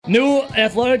New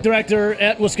athletic director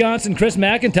at Wisconsin, Chris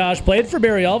McIntosh, played for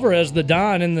Barry Alvarez, the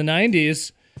Don, in the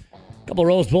 90s. Couple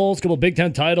Rose Bowls, couple Big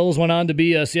Ten titles, went on to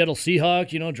be a Seattle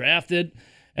Seahawk, drafted.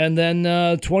 And then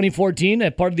 2014,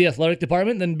 a part of the athletic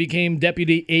department, then became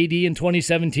deputy AD in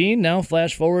 2017. Now,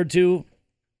 flash forward to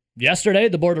yesterday,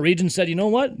 the Board of Regents said, you know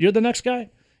what? You're the next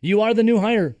guy. You are the new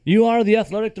hire. You are the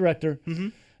athletic director. Mm-hmm.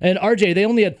 And RJ, they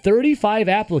only had 35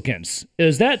 applicants.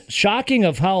 Is that shocking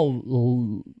of how,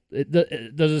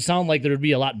 does it sound like there would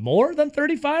be a lot more than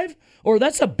 35? Or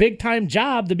that's a big-time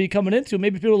job to be coming into.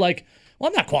 Maybe people are like, well,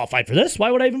 I'm not qualified for this.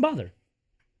 Why would I even bother?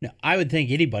 No, I would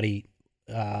think anybody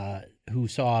who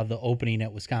saw the opening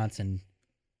at Wisconsin,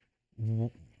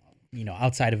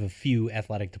 outside of a few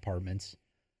athletic departments,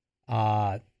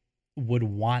 would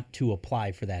want to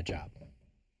apply for that job.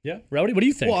 Yeah. Rowdy, what do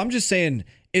you think? Well, I'm just saying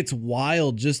it's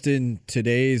wild just in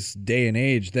today's day and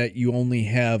age that you only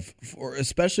have,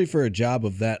 especially for a job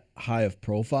of that high of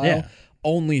profile,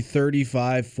 only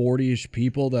 35, 40-ish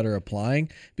people that are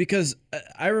applying. Because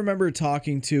I remember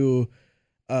talking to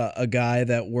a guy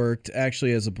that worked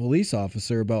actually as a police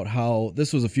officer about how,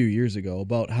 this was a few years ago,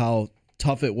 about how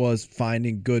tough it was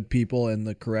finding good people and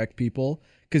the correct people.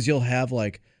 Because you'll have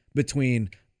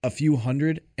between a few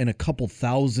hundred and a couple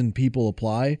thousand people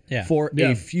apply for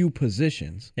a few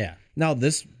positions. Yeah. Now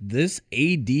this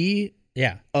AD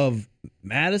of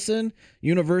Madison,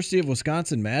 University of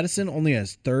Wisconsin-Madison, only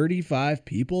has 35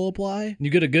 people apply. You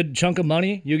get a good chunk of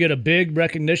money. You get a big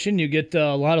recognition. You get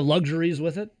a lot of luxuries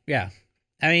with it. Yeah.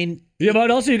 I mean... Yeah, but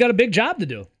also you got a big job to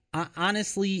do.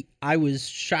 Honestly, I was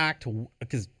shocked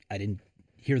because I didn't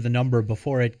hear the number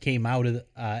before it came out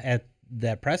at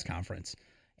that press conference.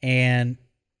 And...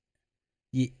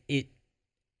 It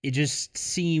just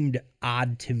seemed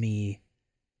odd to me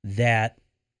that,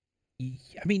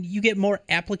 you get more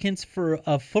applicants for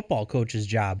a football coach's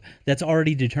job that's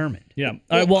already determined. Yeah.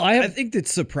 I think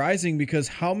that's surprising because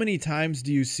how many times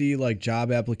do you see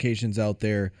job applications out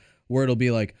there where it'll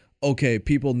be okay,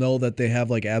 people know that they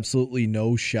have absolutely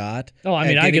no shot. Oh,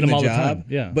 I get them all the time.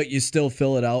 Yeah. But you still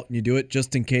fill it out and you do it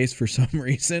just in case for some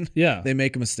reason. Yeah. They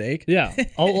make a mistake. Yeah.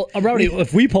 Rowdy,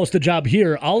 if we post a job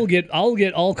here, I'll get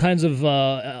all kinds of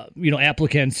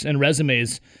applicants and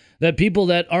resumes that people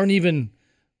that aren't even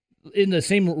in the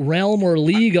same realm or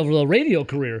league of a radio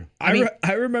career.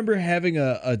 I remember having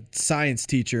a science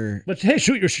teacher. But hey,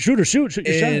 shoot your shot.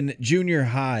 In junior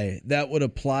high that would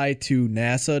apply to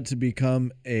NASA to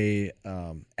become a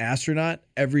astronaut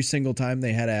every single time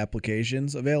they had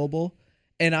applications available.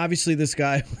 And obviously this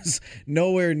guy was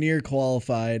nowhere near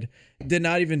qualified, did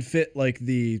not even fit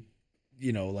the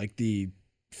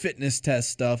fitness test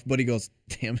stuff, but he goes,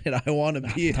 damn it, I want to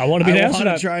be an astronaut. I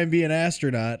want to try and be an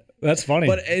astronaut. That's funny.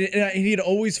 But he'd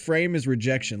always frame his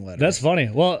rejection letter. That's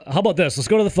funny. Well, how about this? Let's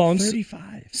go to the phones.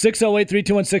 35.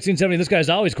 608-321-1670. This guy's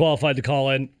always qualified to call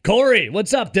in. Corey,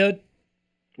 what's up, dude?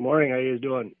 Good morning. How you guys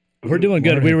doing? We're doing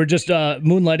good. We were just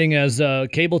moonlighting as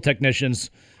cable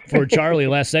technicians for Charlie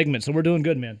last segment, so we're doing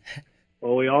good, man.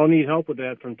 Well, we all need help with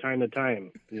that from time to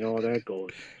time. You know how that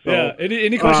goes. So, yeah.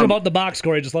 Any question about the box,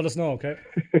 Corey, just let us know, okay?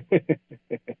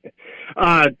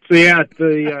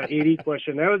 The AD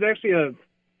question. That was actually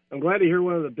I'm glad to hear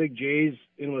one of the big J's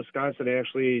in Wisconsin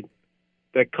actually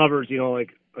that covers,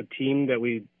 a team that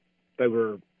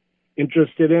we're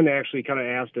interested in actually kind of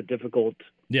asked a difficult,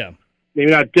 maybe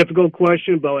not difficult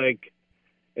question, but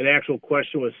an actual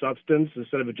question with substance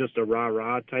instead of just a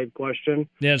rah-rah type question.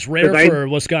 Yeah, it's rare for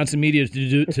Wisconsin media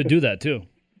to do that, too.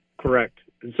 Correct.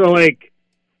 And so, I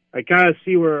kind of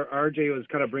see where RJ was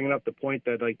kind of bringing up the point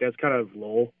that, that's kind of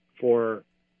low for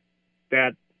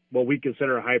that, what we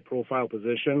consider a high-profile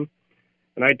position.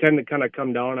 And I tend to kind of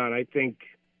come down on, I think,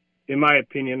 in my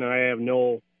opinion, and I have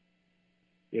no,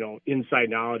 inside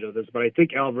knowledge of this, but I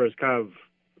think Alvarez kind of,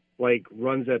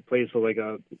 runs that place with,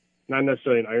 not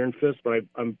necessarily an iron fist, but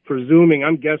I'm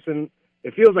guessing,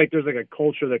 it feels like there's a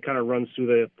culture that kind of runs through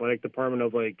the athletic department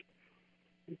of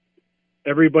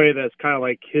everybody that's kind of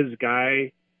his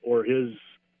guy or his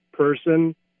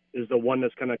person is the one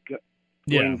that's kind of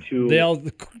going to. They all,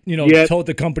 tote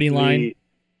the company line.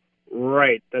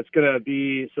 Right. That's going to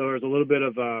be, so there's a little bit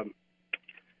of,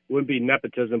 wouldn't be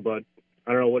nepotism, but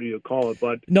I don't know what you would call it,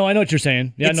 but no, I know what you're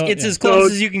saying. Yeah, it's as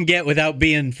close as you can get without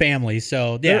being family.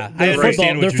 So yeah, I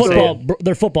understand what you're saying.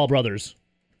 They're football brothers.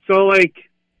 So I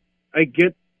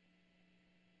get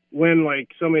when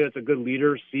somebody that's a good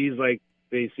leader sees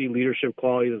they see leadership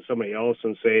qualities in somebody else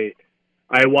and say,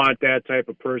 I want that type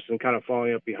of person kind of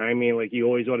following up behind me. You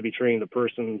always want to be training the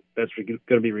person that's going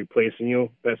to be replacing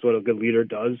you. That's what a good leader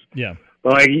does. Yeah.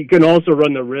 But you can also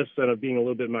run the risk of being a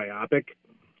little bit myopic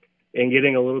and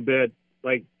getting a little bit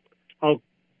how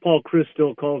Paul Chris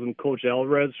still calls him Coach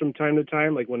Alvarez from time to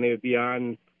time, like when they would be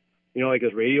on, like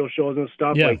his radio shows and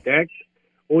stuff like that.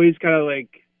 Always kind of like,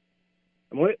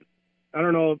 I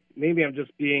don't know, maybe I'm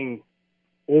just being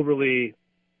overly.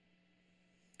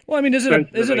 Well, I mean, is it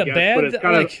a bad? But it's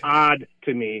kind of odd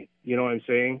to me. You know what I'm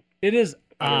saying? It is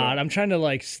odd. I'm trying to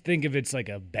like think if it's like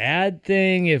a bad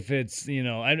thing, if it's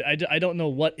I don't know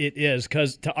what it is,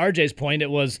 because to RJ's point, it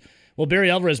was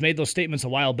Barry Alvarez made those statements a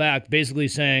while back, basically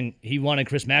saying he wanted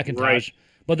Chris McIntosh, right.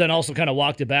 But then also kind of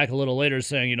walked it back a little later,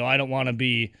 saying I don't want to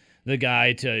be the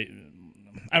guy to.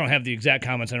 I don't have the exact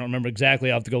comments. I don't remember exactly.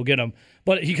 I'll have to go get them.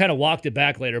 But he kind of walked it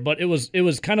back later. But it was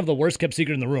kind of the worst kept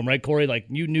secret in the room, right, Corey? Like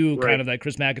you knew kind of that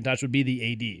Chris McIntosh would be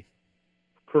the AD.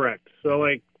 Correct. So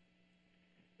like.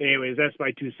 Anyways, that's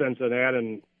my 2 cents on that,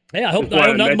 and I hope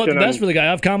nothing but the best for the guy. I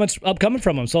have comments upcoming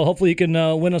from him, so hopefully he can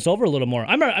win us over a little more.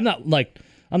 I'm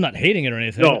not hating it or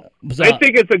anything. No, I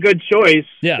think it's a good choice.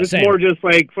 Yeah, it's same. more just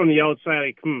like from the outside,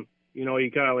 like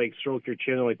you kind of like stroke your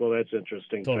chin, like, well, that's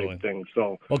interesting type thing.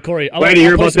 So, well, Corey, I'll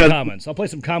play some comments. I'll play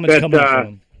some comments coming up from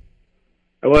him.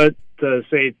 I want to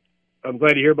say. I'm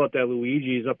glad to hear about that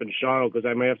Luigi's up in Shawano, because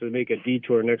I might have to make a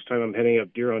detour next time I'm heading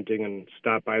up deer hunting and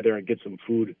stop by there and get some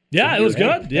food. Yeah, it was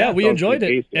good. Yeah, we enjoyed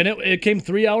it. And it came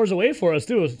 3 hours away for us,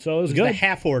 too, so it was good. The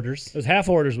half orders. It was half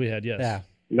orders we had, yes. Yeah.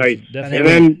 Nice.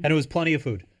 Definitely. And it was plenty of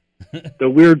food. The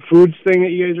weird foods thing that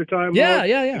you guys are talking about?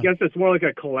 Yeah. I guess it's more like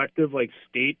a collective, like,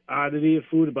 state oddity of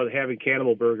food, about having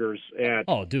cannibal burgers at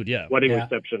wedding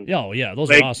reception. Oh, yeah, those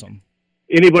are awesome.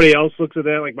 Anybody else looks at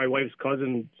that, like my wife's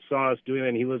cousin saw us doing that,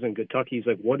 and he lives in Kentucky. He's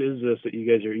like, what is this that you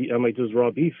guys are eating? I'm like, this is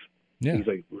raw beef. Yeah. He's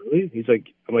like, really? He's like,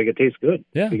 I'm like, it tastes good.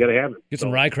 Yeah. You got to have it. Get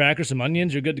some rye crackers, some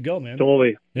onions, you're good to go, man.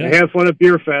 Totally. Yeah. Have fun at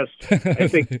Beer Fest. I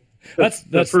think that's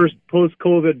the first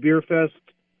post-COVID Beer Fest.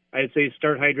 I'd say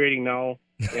start hydrating now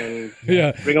and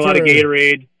bring a lot of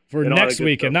Gatorade. For next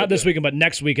weekend. Not this weekend, but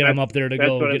next weekend I'm up there to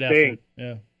go get after it.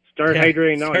 Yeah. Start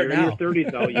hydrating now. You're in your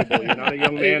 30s now, You're not a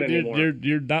young man anymore.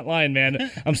 You're not lying, man.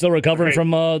 I'm still recovering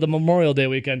from the Memorial Day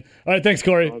weekend. All right, thanks,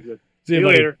 Corey. See you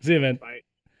later. See you, man. Bye.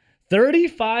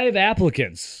 35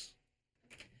 applicants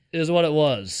is what it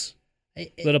was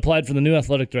that applied for the new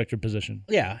athletic director position.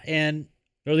 Yeah, and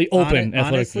or the open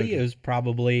athletic honestly, director. It was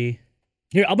probably...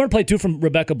 Here, I'm going to play 2 from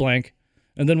Rebecca Blank,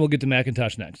 and then we'll get to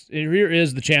McIntosh next. Here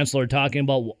is the chancellor talking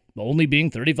about only being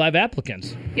 35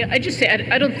 applicants. Yeah, I just say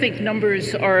I don't think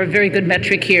numbers are a very good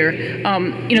metric here.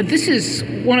 This is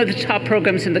one of the top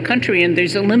programs in the country, and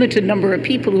there's a limited number of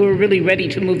people who are really ready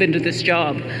to move into this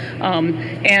job.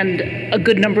 And a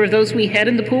good number of those we had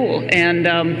in the pool. And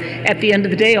at the end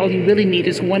of the day, all you really need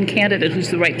is one candidate who's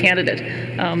the right candidate.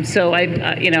 So I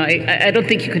don't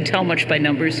think you can tell much by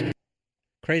numbers.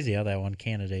 Crazy how that one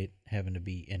candidate happened to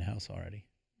be in-house already.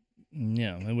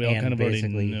 Yeah, and we all kind of already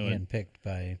knew it. Handpicked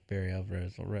by Barry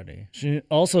Alvarez already. She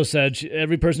also said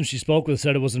every person she spoke with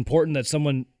said it was important that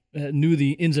someone knew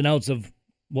the ins and outs of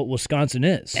what Wisconsin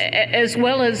is. As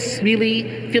well as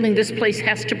really feeling this place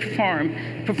has to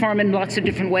perform in lots of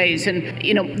different ways. And,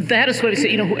 that is what I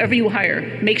say, whoever you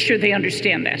hire, make sure they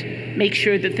understand that. Make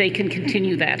sure that they can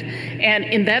continue that. And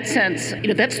in that sense,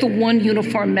 that's the one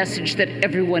uniform message that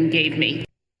everyone gave me.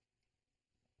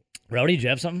 Rowdy, do you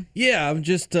have something? Yeah, I'm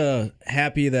just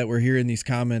happy that we're hearing these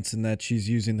comments and that she's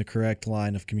using the correct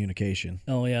line of communication.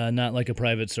 Oh, yeah, not like a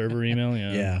private server email?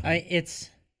 Yeah.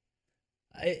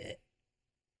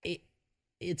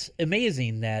 It's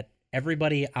amazing that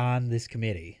everybody on this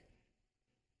committee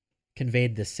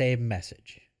conveyed the same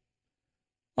message.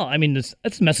 Oh, I mean, that's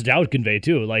the message I would convey,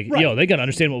 too. Like, they got to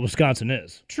understand what Wisconsin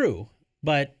is. True,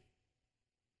 but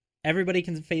everybody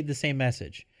conveyed the same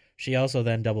message. She also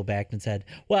then double backed and said,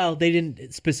 well, they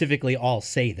didn't specifically all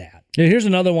say that. Yeah, here's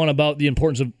another one about the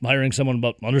importance of hiring someone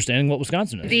about understanding what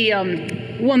Wisconsin is. The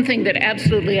one thing that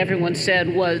absolutely everyone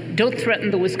said was, don't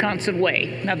threaten the Wisconsin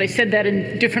way. Now, they said that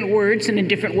in different words and in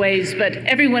different ways, but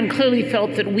everyone clearly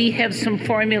felt that we have some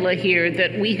formula here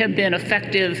that we have been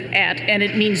effective at, and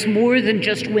it means more than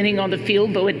just winning on the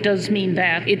field, though it does mean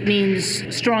that. It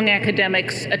means strong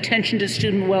academics, attention to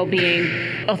student well-being,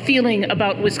 a feeling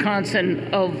about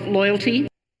Wisconsin of loyalty.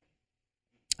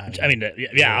 I mean,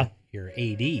 yeah. Your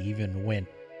AD even went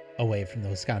away from the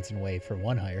Wisconsin way for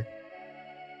one hire.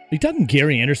 Are you talking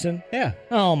Gary Anderson? Yeah.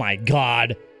 Oh, my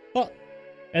God. Well,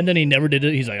 and then he never did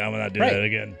it. He's like, I'm not doing that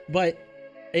again. But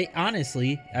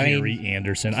honestly, Gary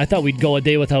Anderson. I thought we'd go a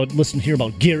day without listening to hear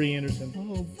about Gary Anderson.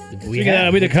 Oh, it's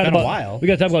been a while. We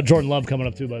got to talk about Jordan Love coming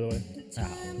up, too, by the way.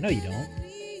 Oh, no, you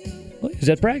don't. Well, he's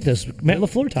at practice. Matt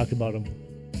LaFleur talked about him.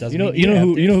 You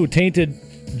know who tainted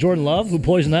Jordan Love, who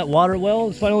poisoned that water well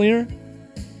his final year?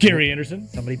 Gary Anderson.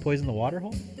 Somebody poisoned the water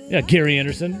hole? Yeah, Gary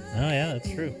Anderson. Oh, yeah,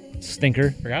 that's true.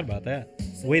 Stinker. Forgot about that.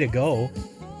 Way to go.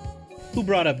 Who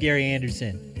brought up Gary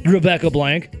Anderson? Rebecca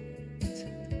Blank.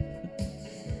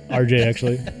 RJ,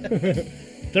 actually.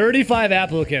 35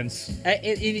 applicants.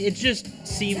 It just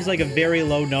seems like a very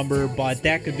low number, but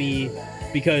that could be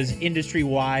because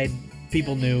industry-wide,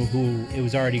 people knew who it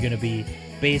was already going to be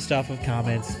based off of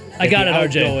comments. I got it,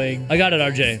 RJ. I got it,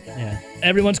 RJ. Yeah.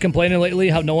 Everyone's complaining lately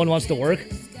how no one wants to work.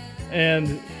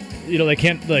 And, they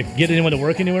can't get anyone to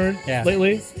work anywhere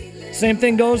lately. Same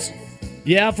thing goes,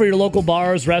 for your local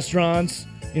bars, restaurants,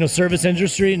 service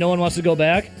industry, no one wants to go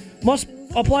back. Must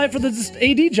apply for this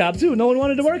AD job, too. No one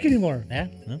wanted to work anymore. Yeah.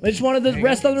 They just wanted to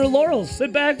rest on their laurels,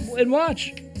 sit back and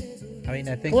watch. I mean,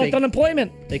 I think collect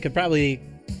unemployment. They could probably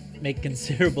make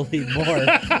considerably more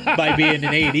by being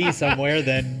an AD somewhere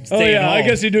than staying home. I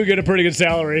guess you do get a pretty good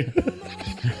salary.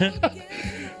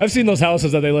 I've seen those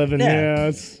houses that they live in. Yeah,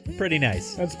 it's pretty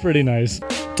nice. That's pretty nice.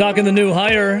 Talking the new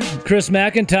hire, Chris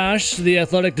McIntosh, the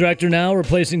athletic director now,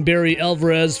 replacing Barry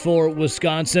Alvarez for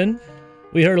Wisconsin.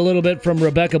 We heard a little bit from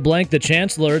Rebecca Blank, the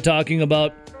chancellor, talking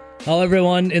about how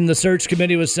everyone in the search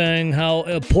committee was saying how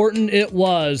important it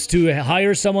was to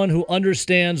hire someone who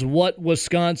understands what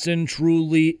Wisconsin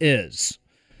truly is.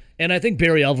 And I think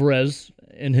Barry Alvarez,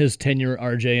 in his tenure,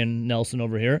 RJ and Nelson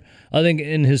over here, I think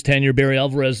in his tenure, Barry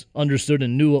Alvarez understood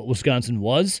and knew what Wisconsin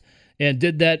was and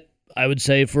did that, I would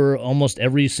say, for almost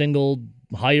every single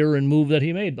hire and move that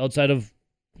he made, outside of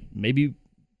maybe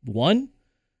one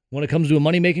when it comes to a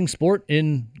money-making sport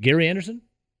in Gary Anderson.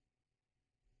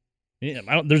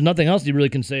 There's nothing else you really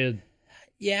can say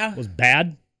was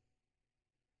bad.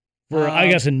 For I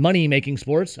guess in money-making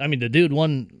sports. I mean, the dude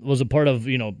was a part of,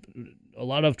 a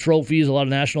lot of trophies, a lot of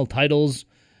national titles,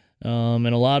 and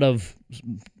a lot of,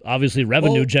 obviously,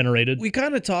 revenue generated. We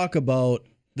kind of talk about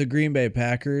the Green Bay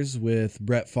Packers with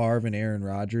Brett Favre and Aaron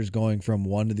Rodgers going from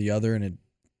one to the other and,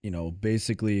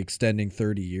 basically extending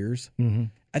 30 years. Mm-hmm.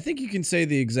 I think you can say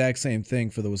the exact same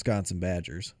thing for the Wisconsin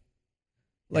Badgers.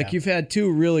 You've had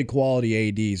two really quality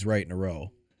ADs right in a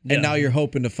row. And now you're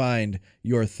hoping to find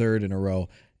your third in a row.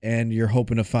 And you're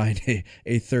hoping to find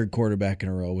a third quarterback in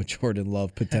a row with Jordan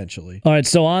Love, potentially. All right,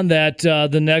 so on that,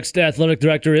 the next athletic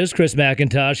director is Chris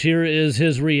McIntosh. Here is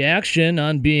his reaction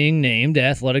on being named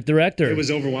athletic director. It was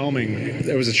overwhelming.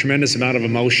 There was a tremendous amount of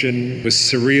emotion. It was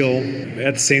surreal.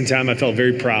 At the same time, I felt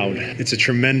very proud. It's a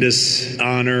tremendous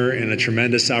honor and a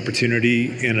tremendous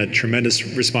opportunity and a tremendous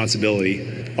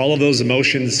responsibility. All of those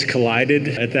emotions collided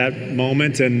at that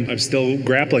moment, and I'm still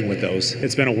grappling with those.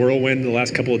 It's been a whirlwind the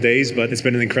last couple of days, but it's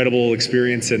been an incredible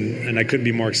experience, and I couldn't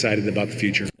be more excited about the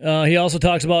future. He also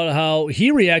talks about how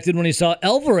he reacted when he saw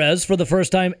Alvarez for the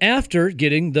first time after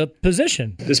getting the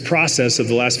position. This process of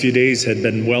the last few days had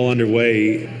been well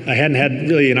underway. I hadn't had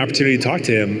really an opportunity to talk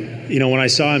to him. When I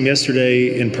saw him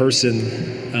yesterday in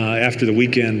person after the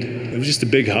weekend, it was just a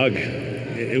big hug.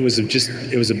 It was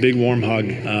a big warm hug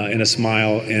and a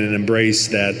smile and an embrace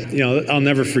that, I'll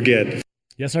never forget.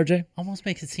 Yes, RJ? Almost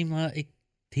makes it seem like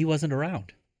he wasn't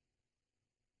around.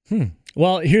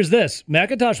 Well, here's this.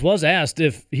 McIntosh was asked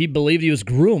if he believed he was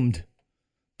groomed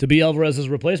to be Alvarez's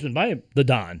replacement by the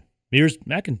Don. Here's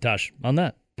McIntosh on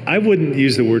that. I wouldn't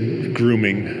use the word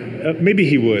grooming. Maybe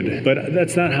he would, but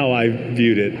that's not how I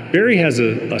viewed it. Barry has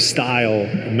a style,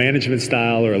 a management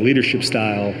style or a leadership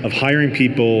style of hiring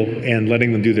people and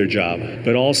letting them do their job,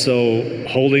 but also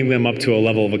holding them up to a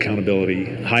level of accountability,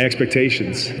 high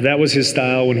expectations. That was his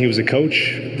style when he was a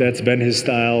coach. That's been his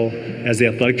style as the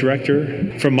athletic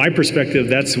director. From my perspective,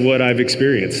 that's what I've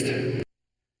experienced.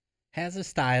 Has a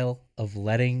style of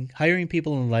hiring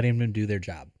people and letting them do their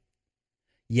job.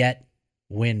 Yet,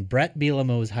 when Brett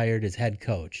Bielema was hired as head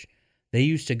coach, they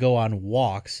used to go on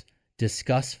walks,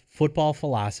 discuss football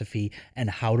philosophy, and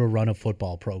how to run a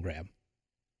football program.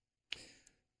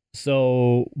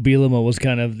 So Bielema was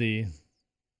kind of the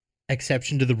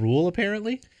exception to the rule,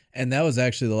 apparently? And that was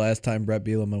actually the last time Brett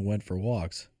Bielema went for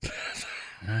walks.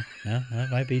 No, that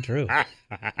might be true.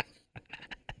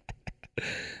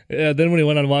 Yeah, then when he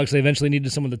went on walks, they eventually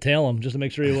needed someone to tail him just to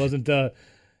make sure he wasn't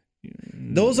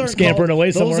those aren't scampering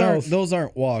away somewhere else. Those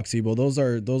aren't walks, Ebo. Those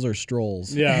are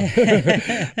strolls.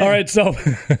 Yeah. All right, so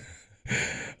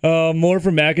more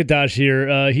from McIntosh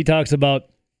here. He talks about,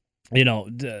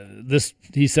 this.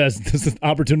 He says this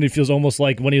opportunity feels almost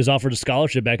like when he was offered a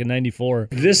scholarship back in '94.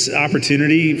 This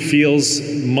opportunity feels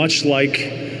much like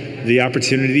the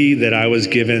opportunity that I was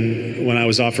given when I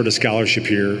was offered a scholarship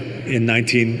here in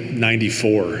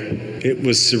 1994. It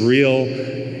was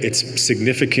surreal. It's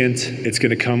significant. It's going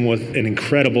to come with an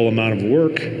incredible amount of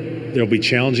work. There'll be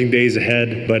challenging days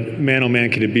ahead, but man, oh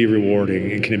man, can it be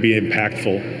rewarding and can it be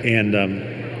impactful?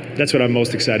 And That's what I'm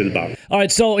most excited about. All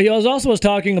right, so he was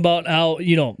talking about how,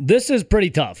 this is pretty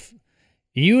tough.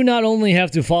 You not only have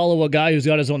to follow a guy who's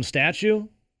got his own statue,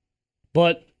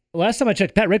 but last time I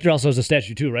checked, Pat Richter also has a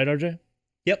statue too, right, RJ?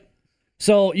 Yep.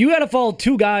 So you got to follow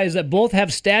two guys that both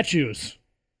have statues.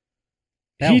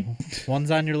 Yeah, one's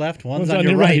on your left, one's on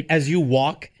your right as you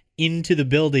walk into the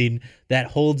building that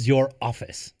holds your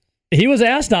office. He was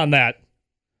asked on that.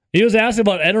 He was asked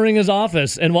about entering his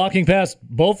office and walking past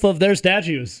both of their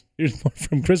statues. Here's more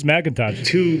from Chris McIntosh.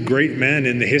 Two great men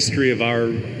in the history of our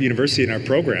university and our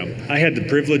program. I had the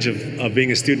privilege of being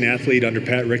a student athlete under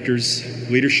Pat Richter's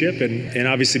leadership, and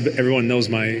obviously everyone knows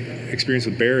my experience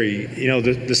with Barry.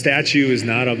 The statue is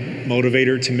not a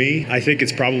motivator to me. I think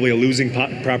it's probably a losing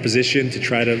proposition to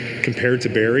try to compare to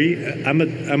Barry. I'm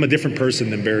a different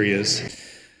person than Barry is.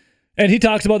 And he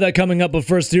talks about that coming up, but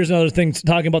first, here's another thing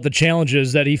talking about the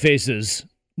challenges that he faces.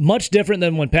 Much different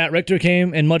than when Pat Richter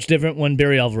came and much different when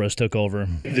Barry Alvarez took over.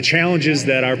 The challenges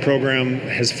that our program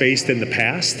has faced in the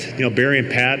past, Barry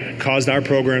and Pat caused our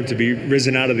program to be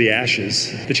risen out of the ashes.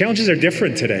 The challenges are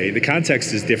different today. The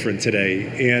context is different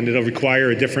today, and it'll require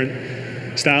a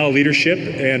different style of leadership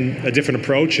and a different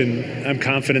approach, and I'm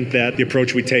confident that the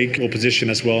approach we take will position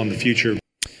us well in the future.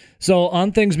 So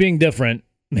on things being different,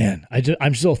 man,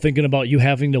 I'm still thinking about you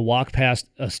having to walk past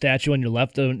a statue on your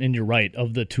left and your right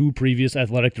of the two previous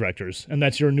athletic directors, and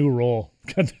that's your new role.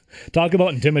 Talk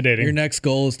about intimidating. Your next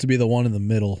goal is to be the one in the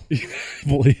middle.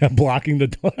 Blocking the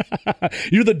door.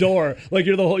 You're the door. Like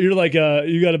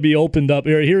you got to be opened up.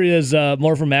 Here he is,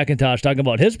 more from McIntosh, talking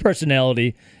about his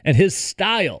personality and his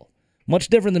style. Much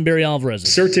different than Barry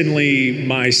Alvarez's. Certainly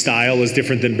my style is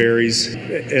different than Barry's.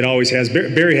 It always has.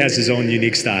 Barry has his own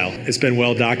unique style. It's been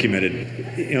well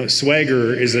documented.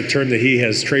 Swagger is a term that he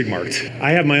has trademarked.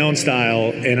 I have my own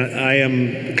style, and I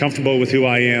am comfortable with who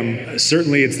I am.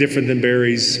 Certainly it's different than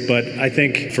Barry's, but I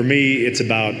think for me it's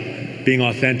about being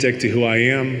authentic to who I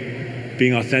am,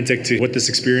 being authentic to what this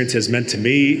experience has meant to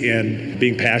me, and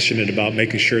being passionate about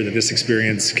making sure that this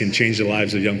experience can change the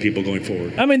lives of young people going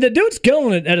forward. I mean, the dude's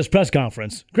killing it at his press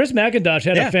conference. Chris McIntosh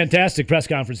had a fantastic press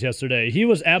conference yesterday. He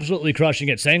was absolutely crushing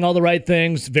it, saying all the right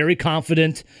things, very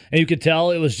confident, and you could tell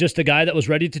it was just a guy that was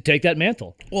ready to take that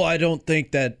mantle. Well, I don't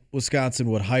think that Wisconsin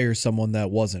would hire someone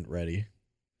that wasn't ready.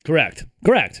 Correct.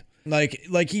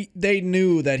 They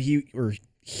knew that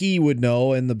he would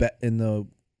know, and the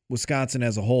Wisconsin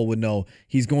as a whole would know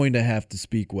he's going to have to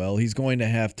speak well. He's going to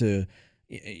have to,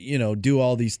 do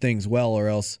all these things well, or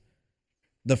else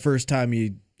the first time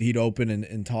he'd open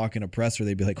and talk in a presser,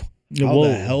 they'd be like, how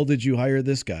the hell did you hire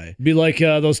this guy? Be like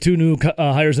those two new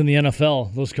hires in the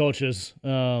NFL, those coaches.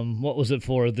 What was it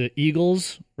for? The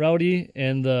Eagles, Rowdy,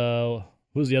 and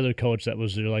who's the other coach that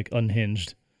was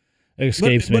unhinged? It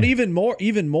escapes me. But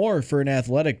even more for an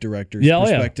athletic director's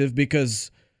perspective,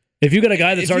 because if you got a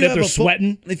guy that's already up there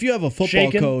sweating, if you have a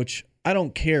football coach, I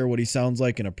don't care what he sounds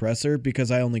like in a presser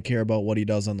because I only care about what he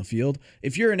does on the field.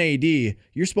 If you're an AD,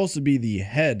 you're supposed to be the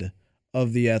head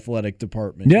of the athletic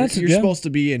department. You're supposed to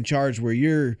be in charge, where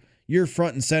you're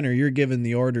front and center. You're giving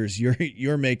the orders.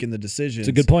 You're making the decisions. It's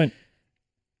a good point.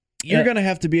 You're going to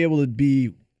have to be able to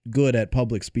be good at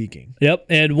public speaking. Yep.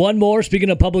 And one more,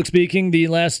 speaking of public speaking, the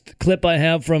last clip I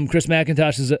have from Chris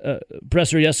McIntosh's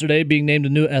presser yesterday, being named a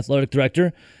new athletic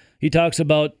director. He talks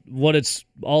about what it's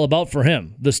all about for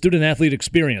him, the student-athlete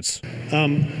experience.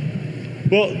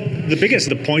 Well,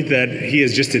 the point that he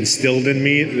has just instilled in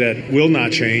me that will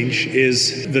not change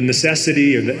is the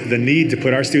necessity or the need to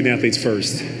put our student-athletes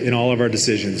first in all of our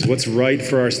decisions. What's right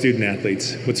for our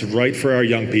student-athletes? What's right for our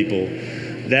young people?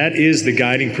 That is the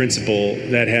guiding principle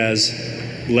that has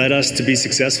led us to be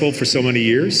successful for so many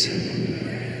years.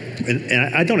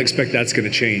 And I don't expect that's going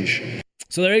to change.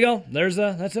 So there you go.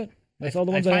 That's it. That's all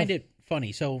the ones I find it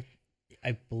funny. So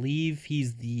I believe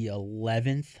he's the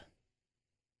 11th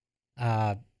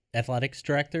athletics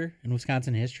director in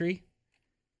Wisconsin history.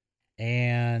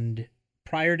 And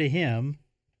prior to him,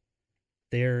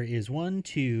 there is 1,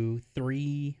 2,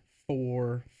 3,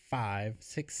 4, 5,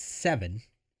 6, 7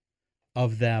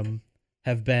 of them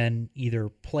have been either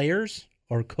players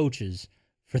or coaches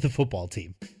for the football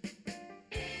team.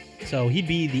 So he'd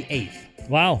be the 8th.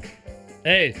 Wow.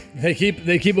 Hey, they keep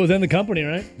it within the company,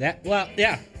 right?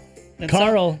 Yeah. And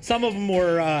Carl. Some of them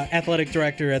were athletic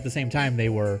director at the same time they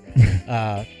were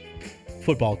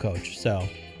football coach. So,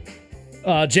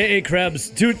 J.A. Krebs,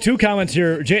 two comments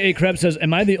here. J.A. Krebs says,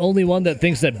 "Am I the only one that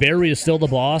thinks that Barry is still the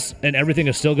boss and everything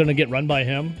is still going to get run by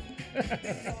him?"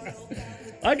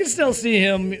 I can still see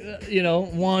him,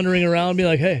 wandering around, be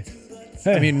like, "Hey."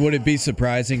 I mean, would it be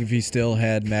surprising if he still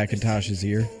had McIntosh's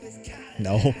ear?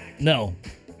 No.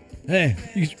 Hey,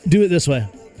 you do it this way.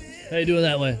 How you do it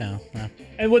that way? No.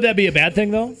 And would that be a bad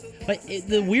thing, though? But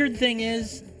the weird thing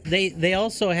is, they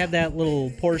also had that little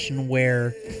portion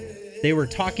where they were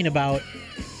talking about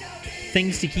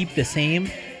things to keep the same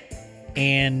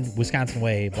and Wisconsin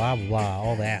way, blah, blah, blah,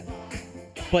 all that.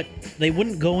 But they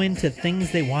wouldn't go into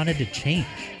things they wanted to change.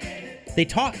 They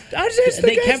talked.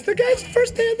 The guy's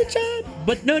first day on the job.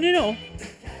 But no.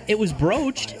 It was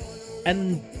broached,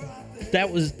 and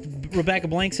that was Rebecca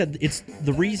Blank said it's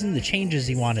the reason the changes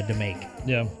he wanted to make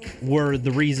were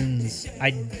the reasons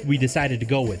we decided to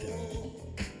go with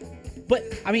it. But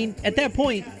I mean, at that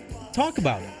point, talk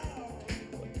about it.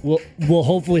 We'll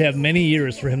hopefully have many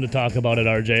years for him to talk about it,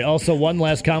 RJ. Also, one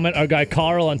last comment. Our guy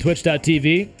Carl on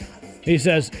Twitch.tv, he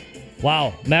says,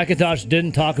 wow, McIntosh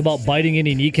didn't talk about biting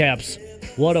any kneecaps.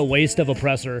 What a waste of a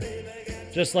presser.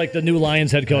 Just like the new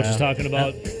Lions head coach is talking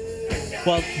about.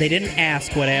 Well, they didn't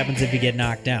ask what happens if you get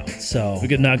knocked down. So we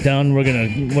get knocked down,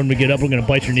 when we get up, we're gonna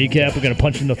bite your kneecap. We're gonna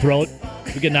punch you in the throat.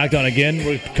 We get knocked down again,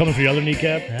 we're coming for your other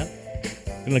kneecap.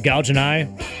 We're gonna gouge an eye,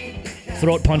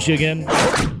 throat punch you again.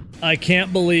 I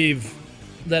can't believe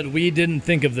that we didn't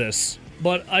think of this,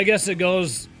 but I guess it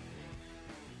goes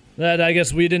that I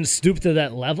guess we didn't stoop to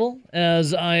that level. We have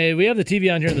the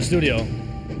TV on here in the studio,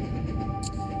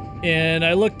 and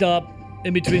I looked up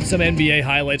in between some NBA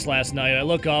highlights last night. I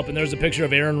look up and there's a picture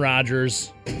of Aaron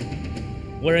Rodgers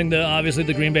wearing obviously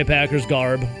the Green Bay Packers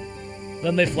garb.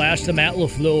 Then they flashed to Matt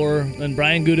LaFleur, then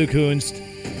Brian Gutekunst,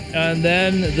 and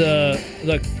then the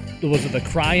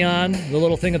Cryon, the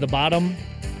little thing at the bottom,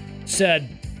 said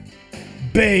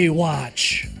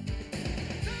Baywatch.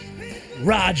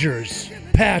 Rodgers,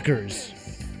 Packers,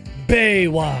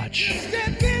 Baywatch.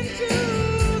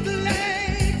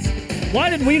 Why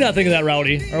did we not think of that,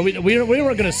 Rowdy? We weren't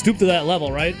going to stoop to that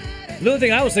level, right? The other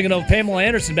thing I was thinking of, Pamela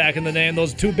Anderson back in the day and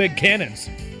those two big cannons.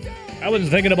 I wasn't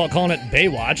thinking about calling it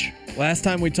Baywatch. Last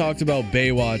time we talked about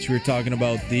Baywatch, we were talking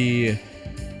about the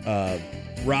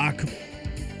Rock.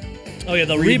 Oh, yeah,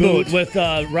 the reboot with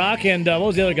Rock and what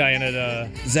was the other guy in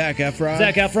it? Zac Efron.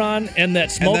 Zac Efron and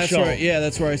that smoke show.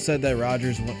 That's where I said that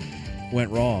Rodgers went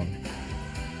wrong.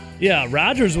 Yeah,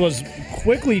 Rodgers was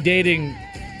quickly dating...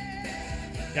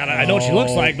 God, I know what she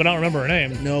looks like, but I don't remember her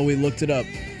name. No, we looked it up.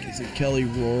 Is it Kelly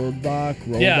Rohrbach?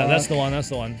 Yeah, that's the one.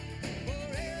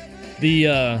 The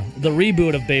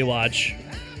reboot of Baywatch.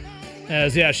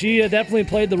 She definitely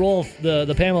played the role,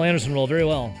 the Pamela Anderson role, very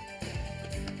well.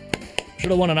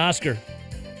 Should have won an Oscar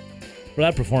for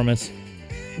that performance.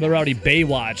 The Rowdy,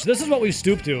 Baywatch. This is what we've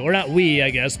stooped to. Or not we, I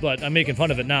guess, but I'm making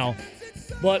fun of it now.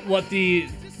 But what the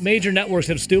major networks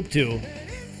have stooped to,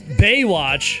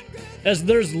 Baywatch, as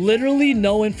there's literally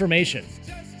no information.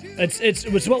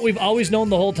 It's what we've always known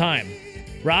the whole time.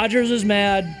 Rodgers is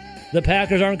mad. The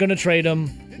Packers aren't going to trade him.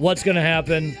 What's going to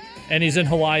happen? And he's in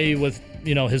Hawaii with,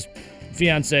 his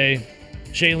fiancée,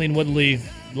 Shailene Woodley,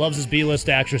 loves his B-list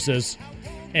actresses,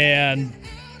 and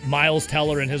Miles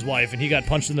Teller and his wife, and he got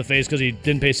punched in the face because he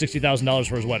didn't pay $60,000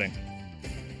 for his wedding.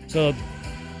 So,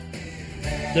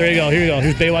 there you go. Here you go.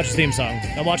 Here's Baywatch's theme song.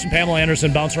 I'm watching Pamela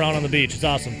Anderson bounce around on the beach. It's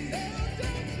awesome.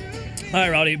 All right,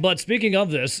 Rowdy, but speaking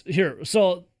of this,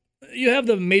 so you have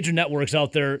the major networks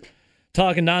out there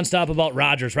talking nonstop about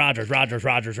Rodgers.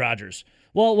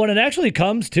 Well, when it actually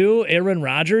comes to Aaron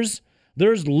Rodgers,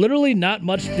 there's literally not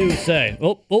much to say.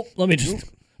 Let me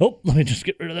just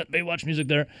get rid of that Baywatch music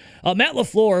there. Matt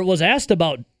LaFleur was asked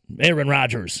about Aaron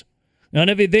Rodgers, and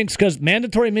if he thinks, because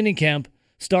mandatory minicamp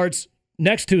starts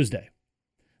next Tuesday,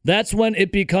 that's when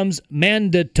it becomes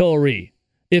mandatory.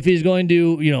 If he's going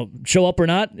to, show up or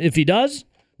not. If he does,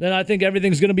 then I think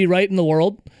everything's going to be right in the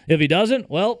world. If he doesn't,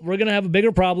 well, we're going to have a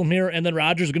bigger problem here, and then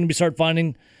Rodgers is going to start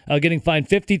getting fined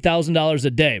 $50,000 a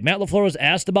day. Matt LaFleur was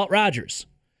asked about Rodgers.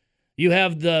 You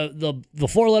have the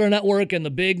four-letter network and the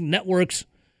big networks,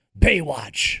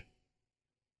 Baywatch.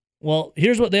 Well,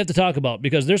 here's what they have to talk about,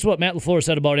 because there's what Matt LaFleur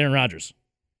said about Aaron Rodgers.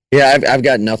 Yeah, I've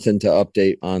got nothing to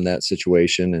update on that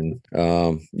situation,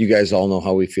 and you guys all know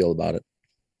how we feel about it.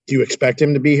 Do you expect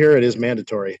him to be here? It is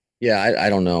mandatory. Yeah, I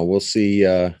don't know. We'll see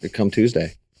come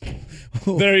Tuesday.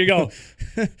 There you go.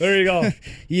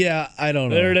 Yeah, I don't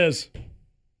know. There it is.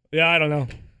 Yeah, I don't know.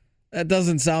 That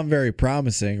doesn't sound very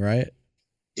promising, right?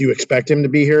 Do you expect him to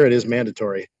be here? It is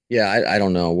mandatory. Yeah, I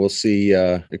don't know. We'll see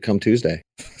come Tuesday.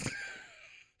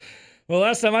 Well,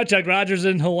 last time I checked, Rodgers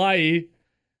in Hawaii,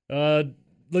 looking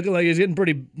like he's getting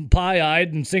pretty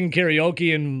pie-eyed and singing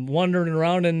karaoke and wandering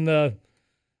around in the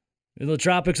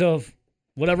tropics of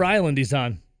whatever island he's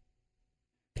on.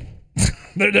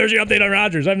 There's your update on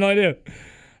Rodgers. I have no idea.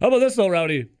 How about this, though,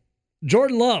 Rowdy?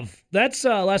 Jordan Love. That's,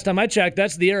 last time I checked,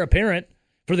 that's the heir apparent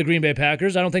for the Green Bay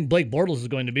Packers. I don't think Blake Bortles is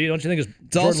going to be. Don't you think it's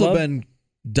Jordan also Love? been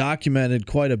documented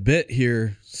quite a bit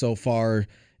here so far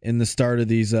in the start of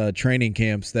these training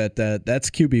camps that's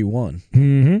QB1.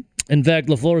 Mm-hmm. In fact,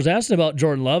 LaFleur's asking about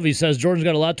Jordan Love. He says Jordan's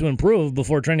got a lot to improve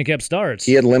before training camp starts.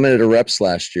 He had limited reps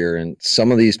last year, and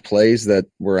some of these plays that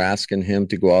we're asking him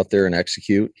to go out there and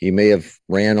execute, he may have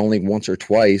ran only once or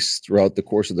twice throughout the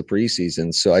course of the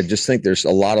preseason. So I just think there's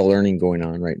a lot of learning going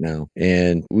on right now.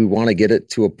 And we want to get it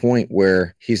to a point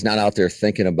where he's not out there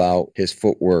thinking about his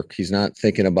footwork. He's not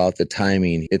thinking about the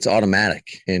timing. It's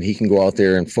automatic, and he can go out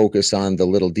there and focus on the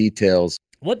little details.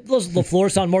 What does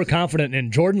LaFleur sound more confident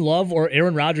in, Jordan Love or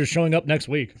Aaron Rodgers showing up next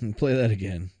week? Play that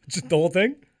again. Just the whole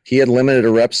thing? He had limited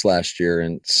reps last year,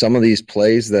 and some of these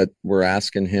plays that we're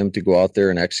asking him to go out there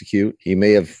and execute, he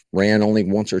may have ran only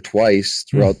once or twice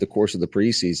throughout the course of the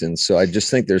preseason. So I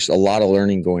just think there's a lot of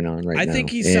learning going on right now. I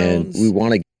think he sounds we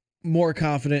want to more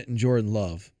confident in Jordan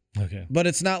Love. Okay. But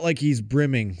it's not like he's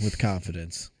brimming with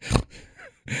confidence.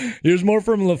 Here's more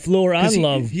from LaFleur on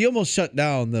Love. He almost shut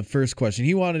down the first question.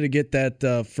 He wanted to get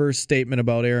that first statement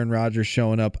about Aaron Rodgers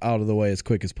showing up out of the way as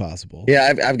quick as possible.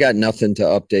 Yeah, I've got nothing to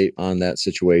update on that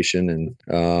situation,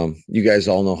 and you guys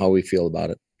all know how we feel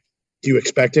about it. Do you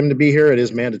expect him to be here? It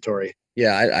is mandatory.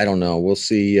 Yeah, I don't know. We'll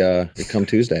see come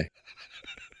Tuesday.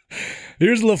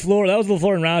 Here's LaFleur. That was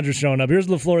LaFleur and Rodgers showing up. Here's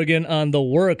LaFleur again on the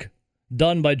work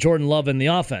done by Jordan Love in the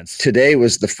offense. Today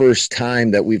was the first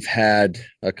time that we've had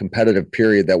a competitive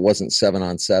period that wasn't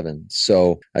 7-on-7.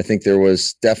 So I think there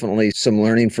was definitely some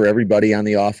learning for everybody on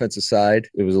the offensive side.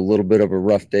 It was a little bit of a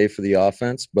rough day for the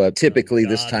offense, but typically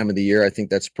this time of the year, I think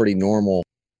that's pretty normal.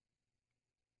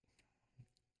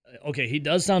 Okay, he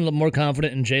does sound a little more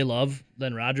confident in Jay Love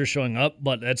than Rodgers showing up,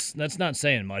 but that's not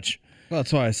saying much. Well,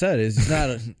 that's why I said he's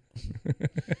not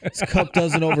his cup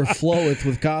doesn't overflow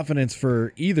with confidence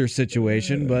for either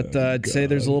situation, but I'd say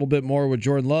there's a little bit more with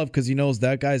Jordan Love because he knows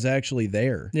that guy's actually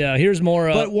there. Yeah, here's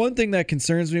more. But one thing that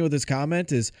concerns me with his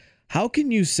comment is how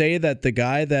can you say that the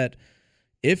guy that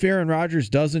if Aaron Rodgers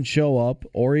doesn't show up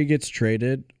or he gets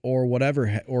traded or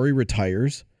whatever, or he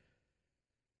retires,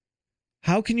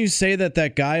 how can you say that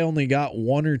that guy only got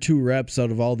 1 or 2 reps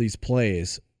out of all these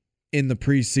plays in the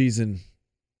preseason?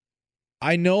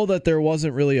 I know that there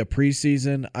wasn't really a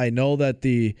preseason. I know that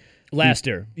last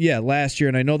year. Yeah, last year,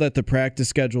 and I know that the practice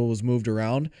schedule was moved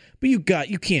around, but you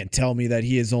can't tell me that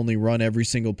he has only run every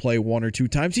single play 1 or 2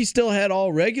 times. He still had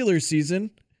all regular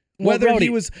season. Whether he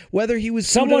was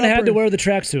someone had to wear the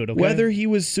tracksuit, okay? Whether he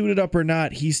was suited up or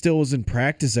not, he still was in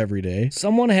practice every day.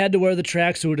 Someone had to wear the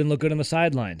tracksuit and look good on the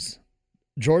sidelines.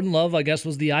 Jordan Love, I guess,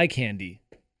 was the eye candy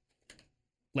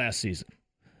last season.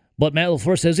 But Matt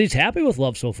LaFleur says he's happy with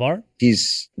Love so far.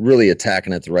 He's really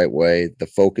attacking it the right way. The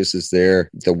focus is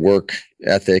there, the work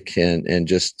ethic, and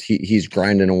just he's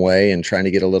grinding away and trying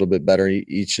to get a little bit better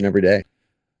each and every day.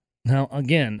 Now,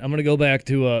 again, I'm going to go back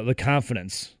to the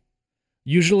confidence.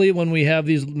 Usually when we have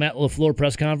these Matt LaFleur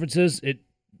press conferences,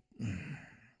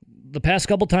 the past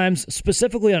couple times,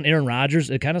 specifically on Aaron Rodgers,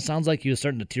 it kind of sounds like he was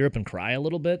starting to tear up and cry a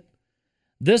little bit.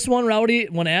 This one, Rowdy,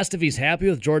 when asked if he's happy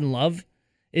with Jordan Love,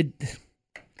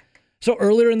 So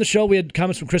earlier in the show, we had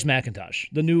comments from Chris McIntosh,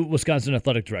 the new Wisconsin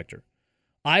athletic director.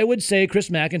 I would say Chris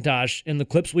McIntosh, in the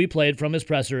clips we played from his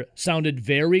presser, sounded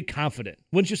very confident.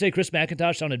 Wouldn't you say Chris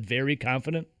McIntosh sounded very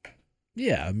confident?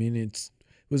 Yeah, I mean, it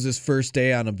was his first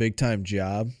day on a big-time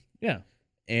job. Yeah.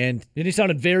 And he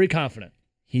sounded very confident.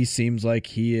 He seems like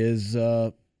he is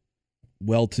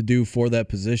well-to-do for that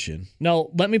position. Now,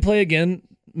 let me play again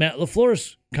Matt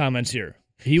LaFleur's comments here.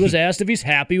 He was asked if he's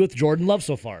happy with Jordan Love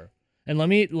so far. And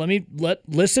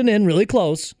listen in really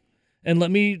close, and let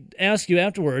me ask you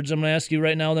afterwards. I'm going to ask you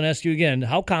right now, then ask you again.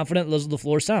 How confident does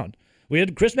LaFleur sound? We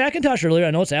had Chris McIntosh earlier.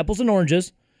 I know it's apples and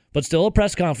oranges, but still a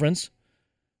press conference.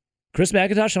 Chris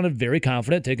McIntosh sounded very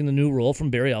confident taking the new role from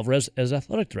Barry Alvarez as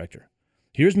athletic director.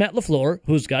 Here's Matt LaFleur,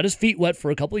 who's got his feet wet for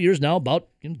a couple of years now about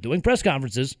doing press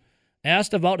conferences,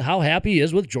 asked about how happy he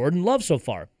is with Jordan Love so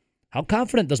far. How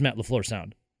confident does Matt LaFleur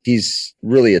sound? He's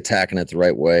really attacking it the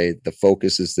right way. The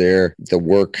focus is there, the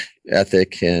work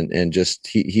ethic, and just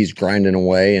he's grinding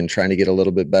away and trying to get a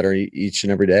little bit better each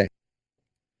and every day.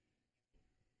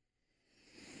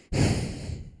 A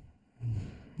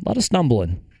lot of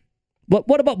stumbling.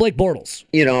 What about Blake Bortles?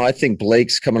 I think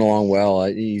Blake's coming along well.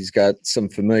 He's got some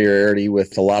familiarity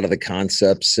with a lot of the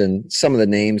concepts, and some of the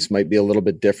names might be a little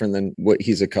bit different than what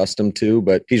he's accustomed to,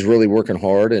 but he's really working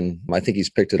hard, and I think he's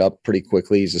picked it up pretty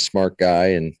quickly. He's a smart guy,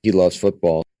 and he loves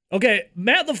football. Okay,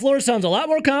 Matt LaFleur sounds a lot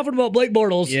more confident about Blake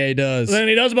Bortles yeah, he does. than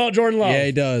he does about Jordan Love. Yeah,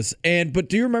 he does. But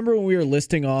do you remember when we were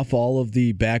listing off all of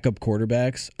the backup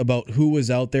quarterbacks about who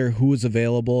was out there, who was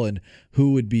available, and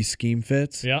who would be scheme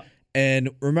fits? Yeah. And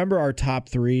remember our top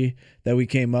 3 that we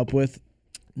came up with?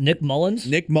 Nick Mullins?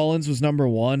 Nick Mullins was number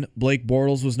 1, Blake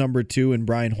Bortles was number 2, and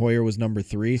Brian Hoyer was number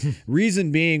 3.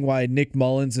 Reason being why Nick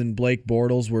Mullins and Blake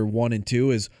Bortles were 1 and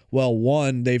 2 is, well,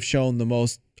 1, they've shown the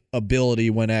most ability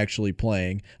when actually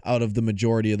playing out of the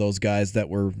majority of those guys that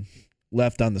were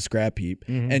left on the scrap heap.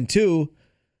 And 2,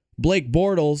 Blake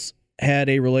Bortles had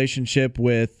a relationship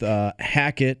with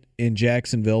Hackett in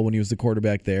Jacksonville when he was the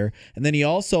quarterback there. And then he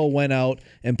also went out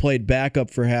and played backup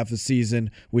for half the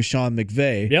season with Sean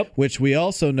McVay, which we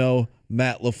also know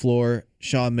Matt LaFleur,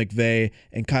 Sean McVay,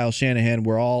 and Kyle Shanahan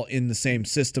were all in the same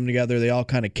system together. They all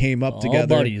kind of came up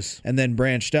together buddies. And then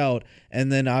branched out.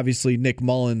 And then obviously Nick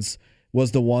Mullins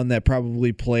was the one that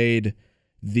probably played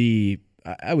the,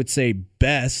 I would say,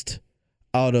 best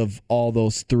out of all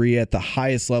those 3 at the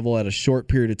highest level at a short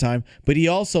period of time. But he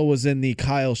also was in the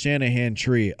Kyle Shanahan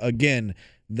tree, again,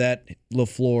 that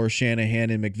LaFleur, Shanahan,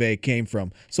 and McVay came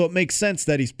from. So it makes sense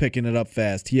that he's picking it up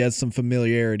fast. He has some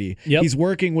familiarity. He's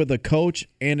working with a coach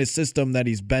and a system that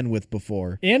he's been with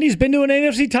before. And he's been to an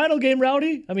NFC title game,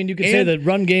 Rowdy. I mean, you could say the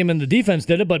run game and the defense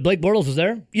did it, but Blake Bortles was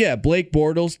there. Yeah, Blake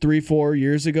Bortles 3-4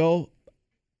 years ago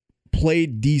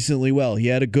played decently well. He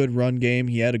had a good run game.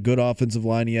 He had a good offensive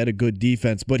line. He had a good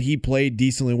defense, but he played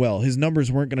decently well. His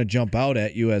numbers weren't going to jump out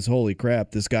at you as, holy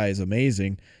crap, this guy is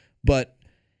amazing. But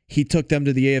he took them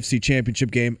to the AFC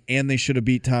Championship game, and they should have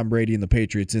beat Tom Brady and the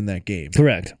Patriots in that game.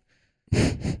 Correct.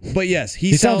 But yes,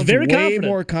 he sounds very way confident.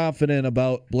 more confident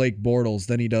about Blake Bortles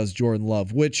than he does Jordan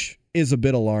Love, which is a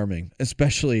bit alarming,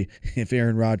 especially if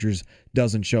Aaron Rodgers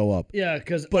doesn't show up. Yeah,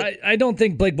 because I don't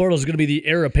think Blake Bortles is going to be the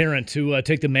heir apparent to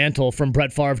take the mantle from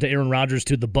Brett Favre to Aaron Rodgers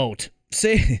to the boat.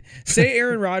 Say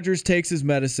Aaron Rodgers takes his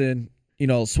medicine,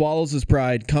 swallows his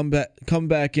pride, come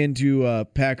back into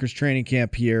Packers training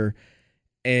camp here,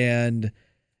 and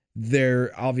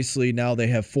they're obviously now they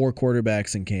have 4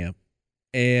 quarterbacks in camp,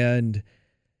 and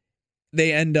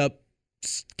they end up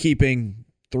keeping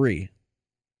 3.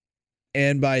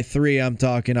 And by 3, I'm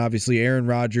talking obviously Aaron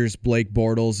Rodgers, Blake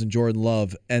Bortles, and Jordan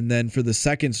Love. And then for the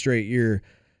second straight year,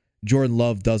 Jordan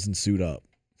Love doesn't suit up.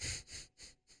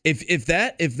 If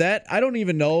that, I don't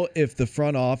even know if the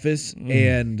front office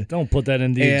and don't put that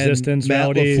into existence. Matt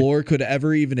Rowdy. LaFleur could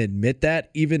ever even admit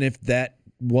that, even if that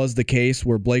was the case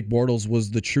where Blake Bortles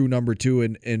was the true number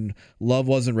 2 and Love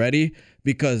wasn't ready,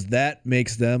 because that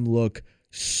makes them look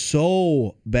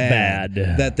so bad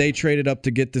that they traded up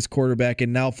to get this quarterback,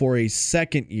 and now for a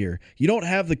second year. You don't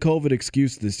have the COVID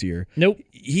excuse this year. Nope.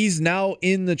 He's now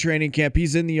in the training camp.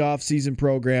 He's in the offseason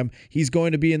program. He's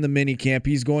going to be in the mini camp.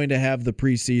 He's going to have the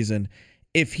preseason.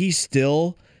 If he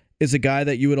still is a guy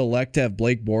that you would elect to have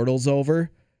Blake Bortles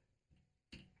over,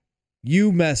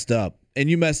 you messed up, and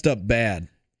you messed up bad.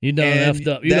 You done effed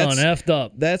up. You done effed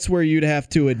up. That's where you'd have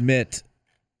to admit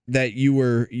that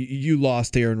you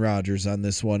lost Aaron Rodgers on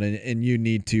this one, and you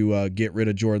need to get rid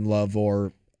of Jordan Love,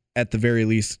 or at the very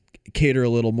least cater a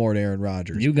little more to Aaron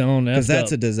Rodgers. You gone effed up. Because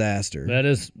that's a disaster. That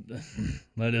is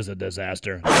a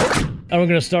disaster. And we're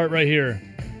gonna start right here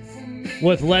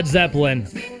with Led Zeppelin,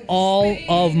 All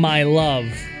of My Love,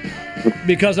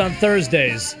 because on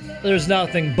Thursdays there's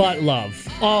nothing but love.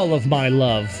 All of my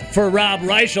love. For Rob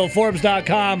Reichel,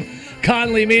 Forbes.com,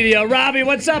 Conley Media. Robbie,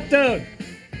 what's up, dude?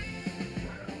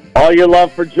 All your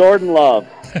love for Jordan Love.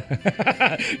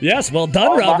 Yes, well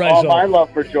done, Rob Reichel. All my love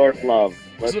for Jordan Love.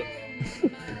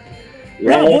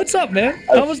 Rob, what's up, man?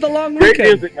 How was the long Great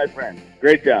weekend? music, my friend.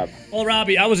 Great job. Well,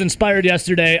 Robbie, I was inspired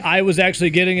yesterday. I was actually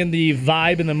getting in the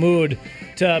vibe and the mood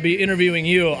to be interviewing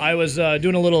you. I was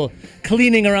doing a little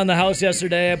cleaning around the house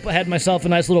yesterday. I had myself a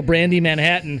nice little brandy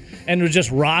Manhattan and was just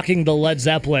rocking the Led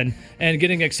Zeppelin and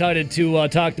getting excited to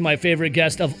talk to my favorite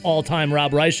guest of all time,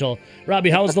 Rob Reichel. Robbie,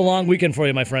 how was the long weekend for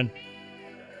you, my friend?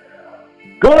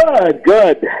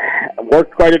 Good.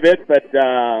 Worked quite a bit, but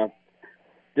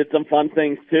did some fun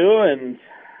things too. And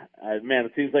man,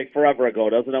 it seems like forever ago,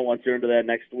 doesn't it? Once you're into that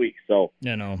next week. So,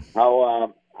 Yeah, no.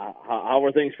 How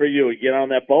were things for you? You get on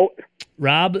that boat?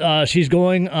 Rob, she's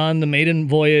going on the maiden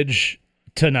voyage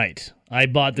tonight. I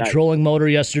bought the trolling motor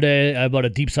yesterday. I bought a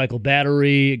deep cycle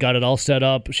battery, got it all set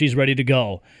up. She's ready to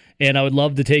go. And I would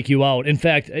love to take you out. In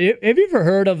fact, have you ever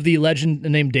heard of the legend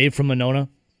named Dave from Monona?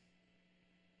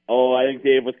 Oh, I think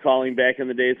Dave was calling back in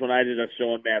the days when I did a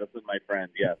show in Madison, my friend,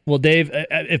 yes. Well, Dave,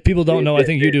 if people don't know, I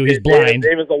think you do. He's blind.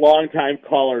 Dave is a long-time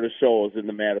caller to shows in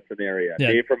the Madison area.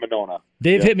 Yeah. Dave from Monona.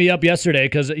 Dave hit me up yesterday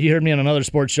because he heard me on another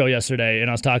sports show yesterday, and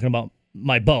I was talking about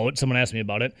my boat. Someone asked me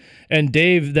about it. And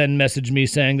Dave then messaged me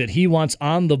saying that he wants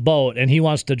on the boat and he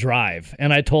wants to drive.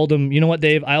 And I told him, you know what,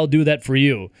 Dave, I'll do that for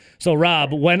you. So,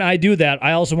 Rob, when I do that,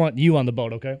 I also want you on the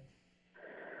boat, okay?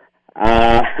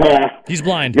 He's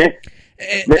blind.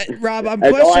 Rob, I'm I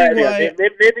have no questioning idea. why.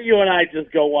 Maybe you and I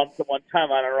just go one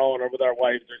time on our own or with our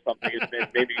wives or something.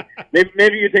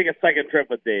 Maybe you take a second trip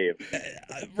with Dave.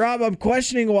 Rob, I'm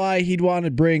questioning why he'd want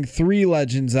to bring 3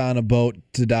 legends on a boat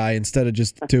to die instead of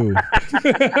just 2.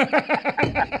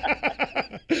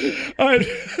 All right.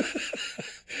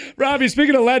 Robbie,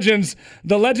 speaking of legends,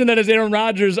 the legend that is Aaron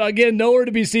Rodgers, again, nowhere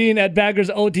to be seen at Packers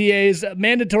OTAs.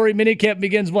 Mandatory minicamp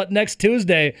begins, next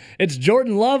Tuesday? It's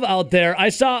Jordan Love out there. I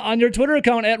saw on your Twitter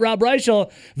account at Rob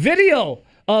Reichel video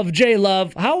of Jay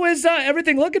Love. How is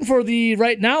everything looking for the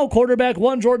right now quarterback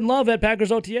 1 Jordan Love at Packers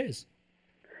OTAs?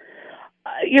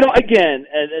 Again,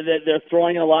 they're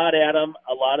throwing a lot at him.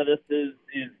 A lot of this is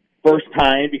first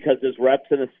time because his reps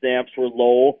and his snaps were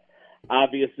low.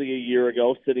 Obviously, a year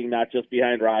ago, sitting not just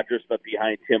behind Rodgers but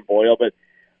behind Tim Boyle. But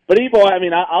Evo, I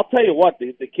mean, I'll tell you what,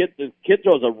 the kid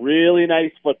throws a really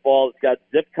nice football. It's got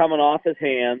zip coming off his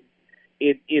hands.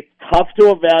 It's tough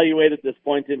to evaluate at this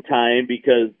point in time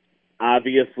because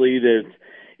obviously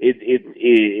you're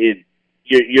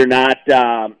not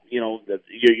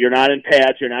you're not in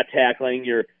pads, you're not tackling,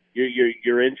 you're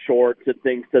in shorts and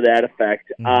things to that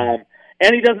effect. And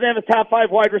he doesn't have his top 5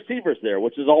 wide receivers there,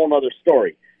 which is a whole other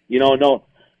story. No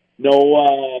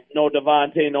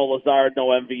Devontae, no Lazard, no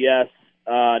MVS,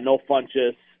 no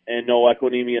Funchess, and no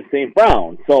Equanimeous St.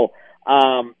 Brown. So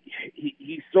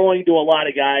he's throwing to a lot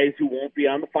of guys who won't be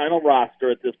on the final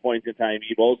roster at this point in time,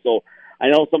 Evo. So I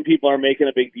know some people are making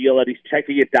a big deal that he's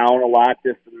checking it down a lot,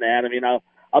 this and that. I mean, I'll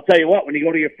tell you what, when you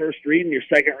go to your first read and your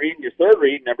second read and your third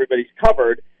read and everybody's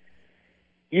covered,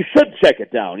 you should check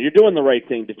it down. You're doing the right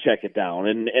thing to check it down,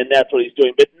 and that's what he's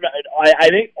doing. But I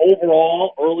think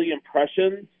overall, early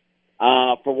impressions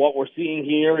for what we're seeing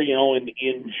here,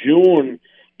 in June,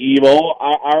 Evo,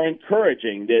 are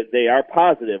encouraging. They are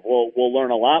positive. We'll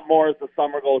learn a lot more as the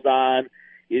summer goes on.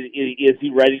 Is he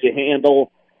ready to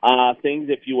handle things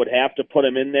if you would have to put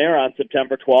him in there on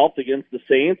September 12th against the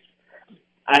Saints?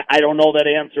 I don't know that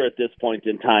answer at this point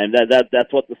in time.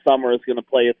 That's what the summer is going to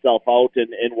play itself out,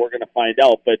 and we're going to find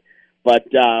out. But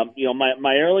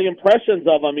my early impressions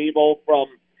of him, Evo, from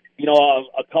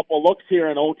a couple looks here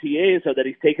in OTAs are that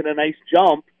he's taken a nice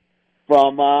jump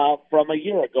from a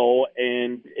year ago,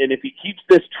 and if he keeps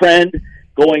this trend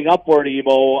going upward,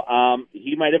 Evo,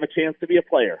 he might have a chance to be a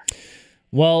player.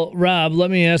 Well, Rob, let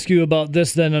me ask you about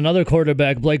this then. Another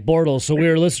quarterback, Blake Bortles. So we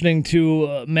were listening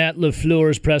to Matt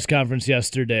LaFleur's press conference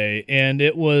yesterday, and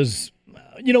it was,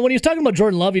 when he was talking about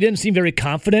Jordan Love, he didn't seem very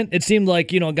confident. It seemed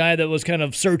like, a guy that was kind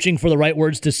of searching for the right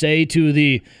words to say to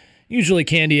the usually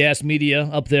candy-ass media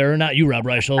up there. Not you, Rob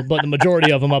Reichel, but the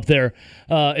majority of them up there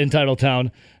in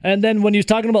Titletown. And then when he was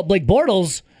talking about Blake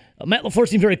Bortles, Matt LaFleur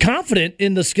seemed very confident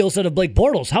in the skill set of Blake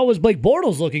Bortles. How is Blake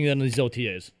Bortles looking in these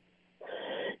OTAs?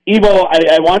 Evo,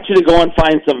 I want you to go and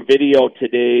find some video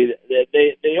today.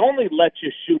 They only let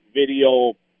you shoot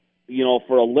video,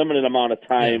 for a limited amount of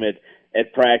time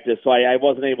at practice. So I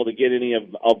wasn't able to get any of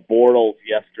Bortles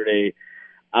yesterday.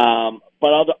 But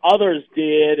others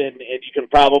did, and you can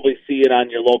probably see it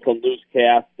on your local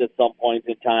newscast at some point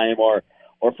in time, or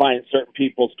find certain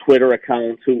people's Twitter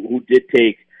accounts who did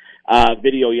take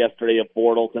video yesterday of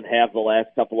Bortles and have the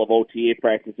last couple of OTA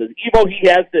practices. Evo, he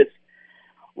has this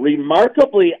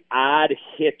remarkably odd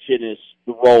hitch in his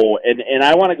throw, and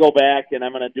I want to go back, and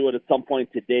I'm going to do it at some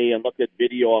point today and look at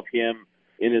video of him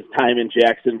in his time in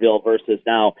Jacksonville versus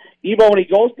now. Evo, when he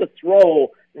goes to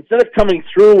throw, instead of coming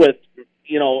through with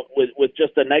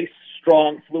just a nice,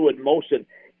 strong, fluid motion,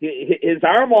 his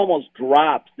arm almost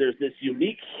drops. There's this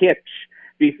unique hitch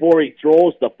before he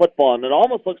throws the football, and it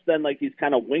almost looks then like he's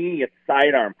kind of winging it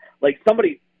sidearm, like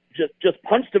somebody just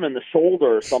punched him in the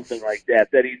shoulder or something like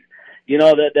that. That he's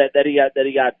that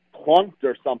he got plunked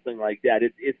or something like that.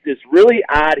 It's this really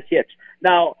odd hitch.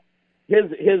 Now,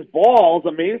 his balls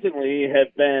amazingly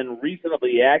have been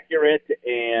reasonably accurate,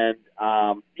 and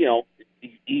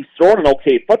he's thrown an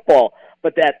okay football.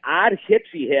 But that odd hitch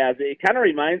he has, it kind of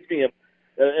reminds me of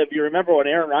if you remember when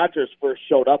Aaron Rodgers first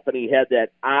showed up and he had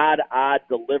that odd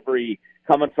delivery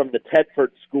coming from the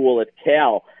Tedford School at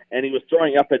Cal, and he was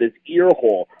throwing up at his ear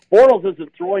hole. Bortles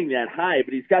isn't throwing that high,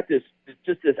 but he's got this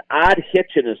odd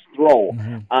hitch in his throw.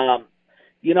 Mm-hmm.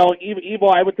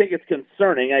 Evo, I would think it's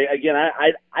concerning.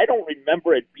 I don't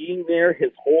remember it being there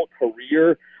his whole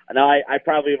career. Now, I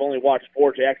probably have only watched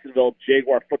 4 Jacksonville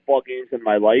Jaguar football games in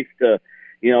my life to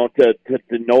know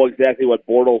exactly what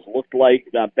Bortles looked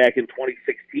like back in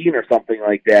 2016 or something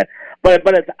like that. But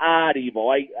it's odd,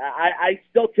 Evo. I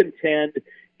still contend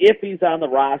if he's on the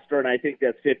roster, and I think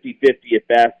that's 50-50 at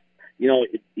best,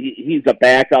 he's a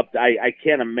backup. I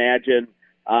can't imagine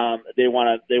they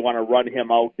want to run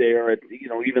him out there at,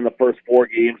 even the first 4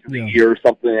 games of the year or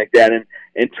something like that,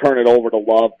 and turn it over to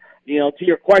Love. To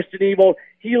your question, Evo,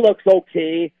 he looks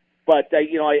okay, but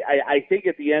I think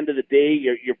at the end of the day,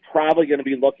 you're probably going to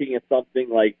be looking at something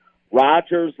like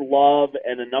Rodgers, Love,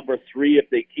 and a number 3 if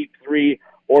they keep 3,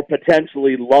 or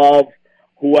potentially Love,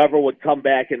 whoever would come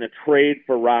back in a trade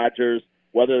for Rodgers,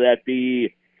 whether that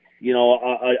be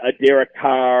a Derek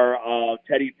Carr,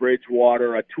 Teddy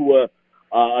Bridgewater, a Tua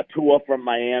from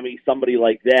Miami, somebody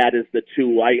like that is the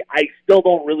 2. I still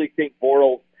don't really think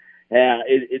Bortles.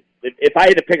 If I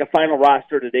had to pick a final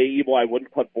roster today, Evo, I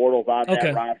wouldn't put Bortles on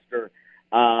that roster.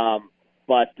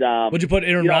 But would you put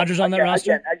Aaron Rodgers on that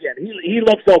roster? Again, he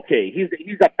looks okay.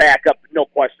 He's a backup, no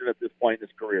question at this point in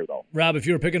his career, though. Rob, if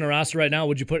you were picking a roster right now,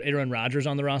 would you put Aaron Rodgers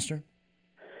on the roster?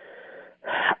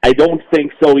 I don't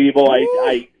think so,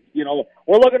 Evo.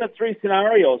 We're looking at 3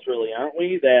 scenarios, really, aren't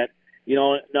we? That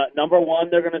number 1,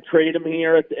 they're going to trade him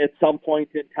here at some point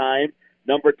in time.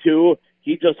 Number 2,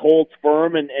 he just holds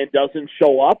firm and doesn't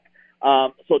show up.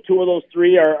 So 2 of those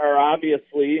 3 are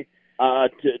obviously.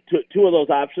 2 of those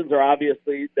options are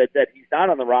obviously that he's not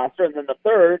on the roster, and then the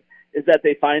third is that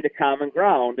they find a common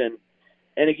ground. And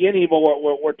again,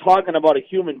 Evo, we're talking about a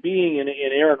human being in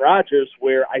Aaron Rodgers,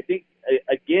 where I think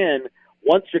again,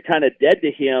 once you're kind of dead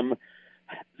to him,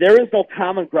 there is no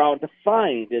common ground to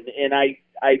find. And I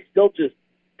still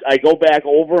I go back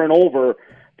over and over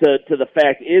to the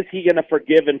fact, is he going to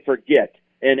forgive and forget?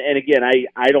 And again,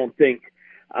 I don't think.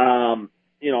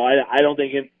 I don't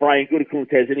think Brian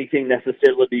Gutekunst has anything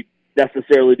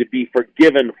necessarily to be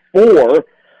forgiven for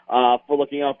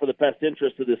looking out for the best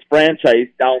interest of this franchise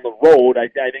down the road. I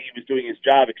think he was doing his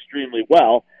job extremely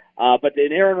well. But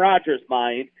in Aaron Rodgers'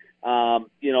 mind, there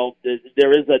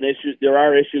is an issue. There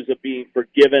are issues of being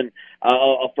forgiven,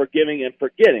 of forgiving and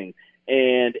forgetting.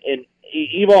 And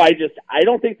Evo, I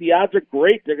don't think the odds are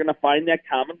great they're going to find that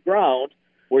common ground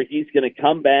where he's going to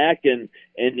come back and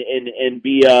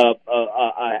be a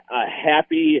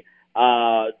happy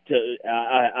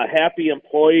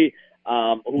employee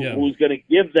who's going to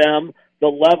give them the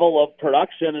level of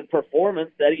production and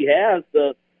performance that he has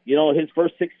his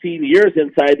first 16 years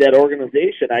inside that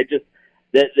organization. I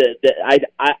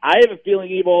have a feeling,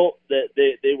 Evo, that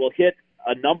they will hit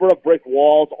a number of brick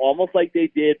walls, almost like they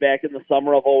did back in the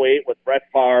summer of 2008 with Brett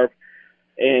Favre.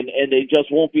 And they just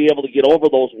won't be able to get over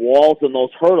those walls and those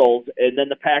hurdles, and then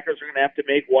the Packers are going to have to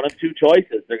make one of 2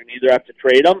 choices. They're going to either have to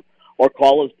trade him or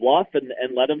call his bluff and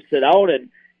let him sit out.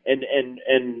 And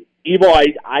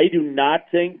Evo, I do not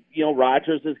think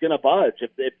Rodgers is going to budge.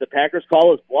 If the Packers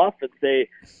call his bluff and say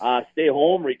stay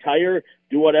home, retire,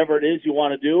 do whatever it is you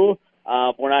want to do,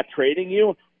 we're not trading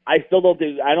you. I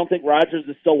don't think Rodgers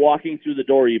is still walking through the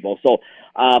door, Evo. So,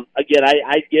 again,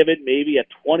 I give it maybe a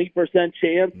 20%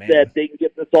 chance that they can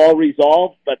get this all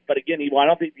resolved. But again, Evo, I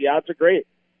don't think the odds are great.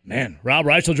 Man, Rob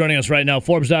Reichel joining us right now,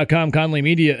 Forbes.com, Conley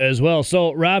Media as well.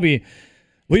 So, Robbie,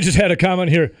 we just had a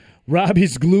comment here.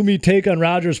 Robbie's gloomy take on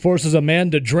Rodgers forces a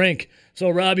man to drink. So,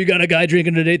 Rob, you got a guy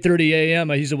drinking at 8:30 a.m.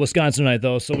 He's a Wisconsinite,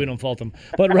 though, so we don't fault him.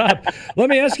 But, Rob, let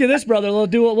me ask you this, brother.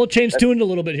 We'll change tune a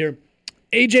little bit here.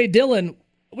 A.J. Dillon.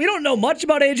 We don't know much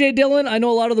about A.J. Dillon. I know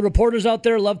a lot of the reporters out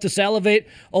there love to salivate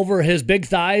over his big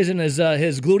thighs and his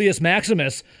gluteus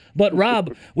maximus. But,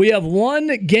 Rob, we have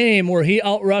one game where he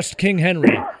outrushed King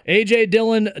Henry. A.J.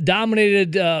 Dillon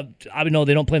dominated. I know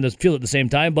they don't play in the field at the same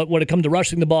time, but when it comes to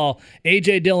rushing the ball,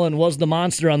 A.J. Dillon was the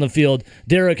monster on the field.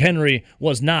 Derrick Henry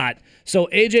was not. So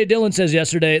A.J. Dillon says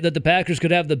yesterday that the Packers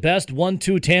could have the best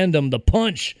 1-2 tandem, the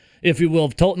punch, if you will,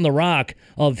 of toting the rock,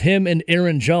 of him and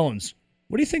Aaron Jones.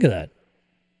 What do you think of that?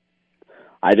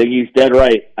 I think he's dead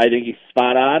right. I think he's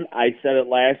spot on. I said it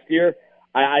last year.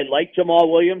 I like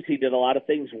Jamal Williams. He did a lot of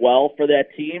things well for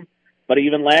that team. But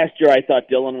even last year, I thought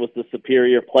Dillon was the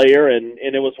superior player, and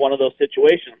it was one of those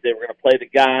situations. They were going to play the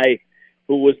guy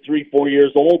who was 3-4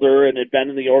 years older and had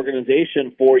been in the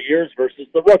organization 4 years versus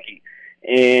the rookie.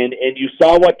 And you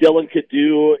saw what Dillon could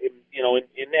do,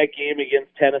 in that game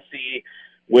against Tennessee,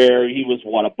 where he was,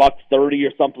 $130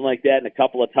 or something like that, and a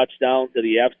couple of touchdowns that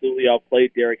he absolutely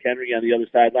outplayed Derrick Henry on the other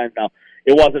sideline. Now,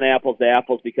 it wasn't apples to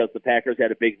apples because the Packers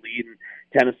had a big lead, and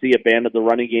Tennessee abandoned the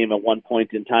running game at one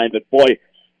point in time. But, boy,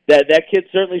 that kid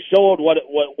certainly showed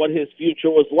what his future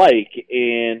was like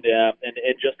and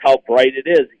just how bright it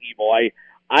is, Evo.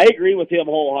 I agree with him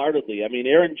wholeheartedly. I mean,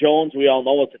 Aaron Jones, we all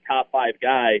know, is a top 5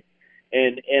 guy.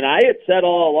 And I had said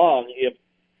all along,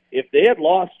 if they had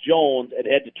lost Jones and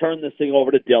had to turn this thing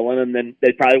over to Dillon, and then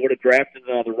they probably would have drafted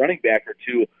another running back or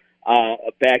two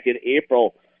back in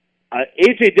April,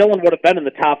 A.J. Dillon would have been in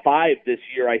the top 5 this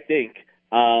year, I think,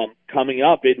 coming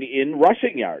up in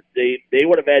rushing yards. They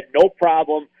would have had no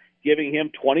problem giving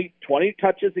him 20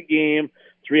 touches a game,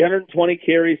 320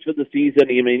 carries for the season.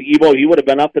 I mean, Evo, he would have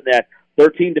been up in that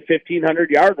 13 to 1,500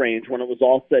 yard range when it was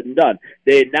all said and done.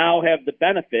 They now have the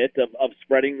benefit of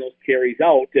spreading those carries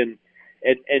out, and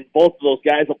both of those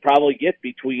guys will probably get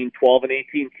between 12 and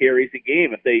 18 carries a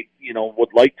game if they,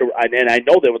 would like to. And I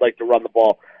know they would like to run the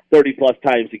ball 30 plus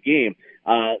times a game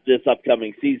this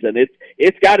upcoming season.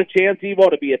 It's got a chance,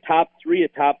 Evo, to be a top 3, a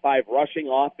top 5 rushing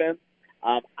offense.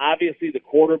 Obviously, the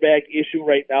quarterback issue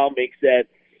right now makes that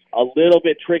a little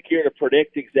bit trickier to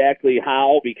predict exactly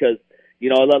how, because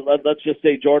let's just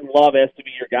say Jordan Love has to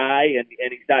be your guy, and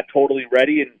he's not totally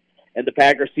ready, and the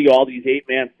Packers see all these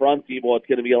 8-man fronts, Evo, it's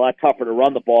going to be a lot tougher to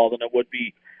run the ball than it would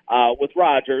be with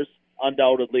Rodgers,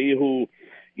 undoubtedly, who,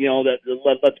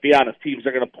 let's be honest, teams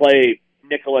are going to play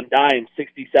nickel and dime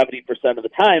 60-70% of the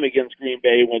time against Green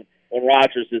Bay when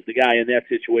Rodgers is the guy in that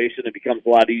situation. It becomes a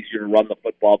lot easier to run the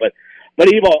football. But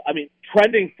Evo, I mean,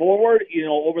 trending forward,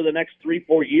 over the next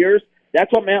 3-4 years,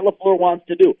 that's what Matt LaFleur wants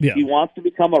to do. Yeah. He wants to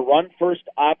become a run-first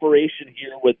operation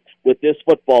here with this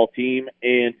football team,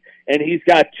 and he's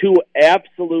got 2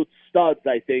 absolute studs,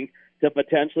 I think, to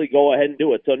potentially go ahead and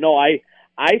do it. So, no, I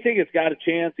think it's got a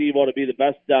chance, Evo, to be the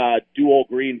best duo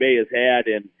Green Bay has had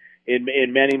in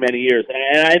many, many years.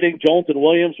 And I think Jones and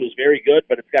Williams was very good,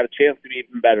 but it's got a chance to be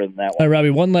even better than that one. All right,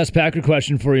 Robbie, one last Packer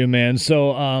question for you, man.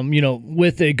 So,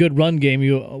 with a good run game,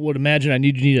 you would imagine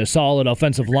you need a solid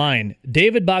offensive line.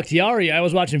 David Bakhtiari, I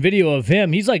was watching video of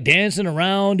him. He's like dancing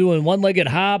around, doing one-legged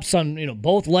hops on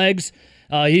both legs.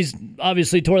 He's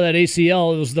obviously tore that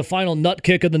ACL. It was the final nut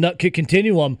kick of the nut kick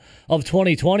continuum of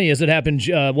 2020 as it happened,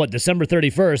 December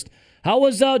 31st. How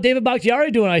was David Bakhtiari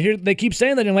doing? I hear they keep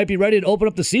saying that he might be ready to open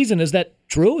up the season. Is that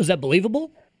true? Is that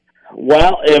believable?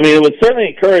 Well, I mean, it was certainly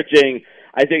encouraging,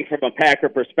 I think, from a Packer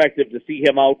perspective to see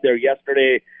him out there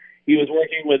yesterday. He was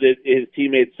working with his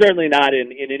teammates, certainly not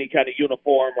in any kind of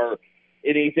uniform or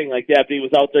anything like that, but he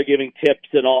was out there giving tips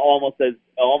and almost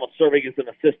serving as an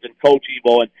assistant coach,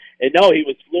 Evo. And no, he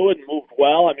was fluid and moved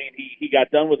well. I mean, he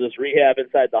got done with his rehab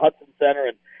inside the Hudson Center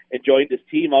and joined his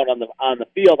team out on the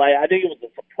field. I think it was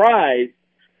a surprise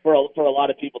for a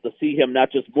lot of people to see him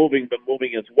not just moving, but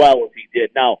moving as well as he did.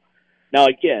 Now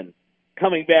again,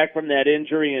 coming back from that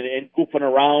injury and goofing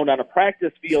around on a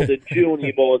practice field in June,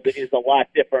 Evo, is a lot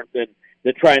different than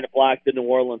trying to block the New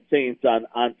Orleans Saints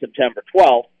on September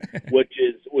 12th, which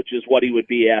is what he would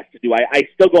be asked to do. I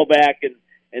still go back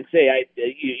and say,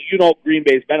 Green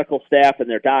Bay's medical staff and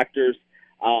their doctors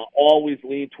always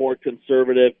lean toward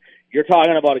conservative. You're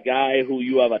talking about a guy who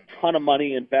you have a ton of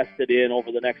money invested in over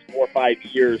the next 4 or 5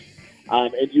 years,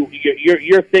 and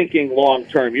you're thinking long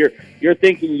term. You're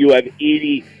thinking you have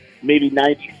 80, maybe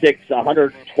 96,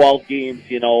 112 games,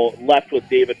 left with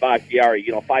David Bakhtiari.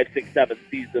 5, 6, 7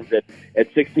 seasons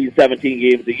at 16, 17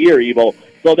 games a year, Evo.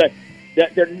 So that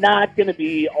they're not going to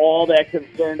be all that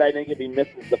concerned, I think, if he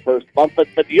misses the first month. But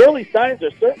the early signs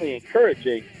are certainly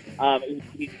encouraging.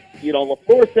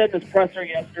 LaFleur said in his presser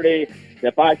yesterday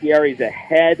that Bakhtiari's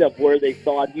ahead of where they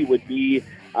thought he would be.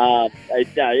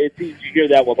 It seems you hear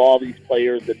that with all these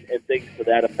players and things to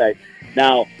that effect.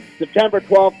 Now, September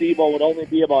 12th, Evo, would only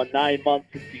be about 9 months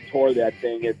since he tore that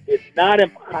thing. It's not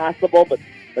impossible, but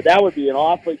that would be an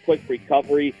awfully quick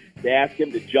recovery to ask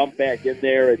him to jump back in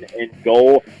there and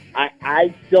go.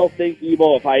 I still think,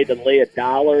 Evo, if I had to lay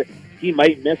 $1, he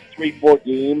might miss 3-4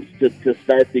 games to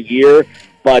start the year.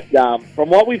 But from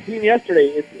what we've seen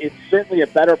yesterday, it's certainly a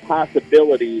better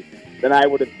possibility than I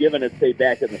would have given it, say,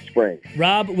 back in the spring.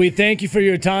 Rob, we thank you for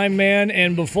your time, man.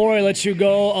 And before I let you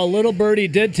go, a little birdie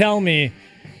did tell me,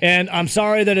 and I'm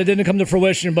sorry that it didn't come to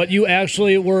fruition, but you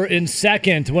actually were in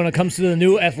second when it comes to the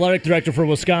new athletic director for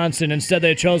Wisconsin. Instead,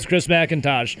 they chose Chris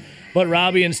McIntosh. But,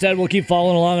 Robbie, instead, we'll keep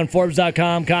following along on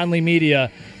Forbes.com, Conley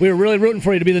Media. We were really rooting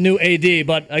for you to be the new AD,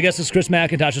 but I guess it's Chris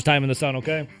McIntosh's time in the sun,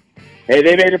 okay? Hey,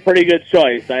 they made a pretty good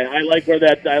choice. I like where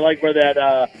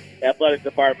that athletic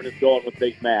department is going with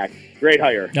Big Mac. Great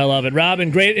hire. I love it. Robin,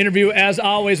 great interview as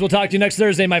always. We'll talk to you next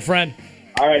Thursday, my friend.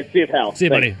 All right, see you, pal. See you,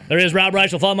 buddy. There is Rob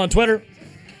Reichel. Follow him on Twitter,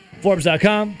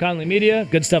 Forbes.com, Conley Media.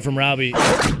 Good stuff from Robbie.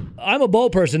 I'm a bow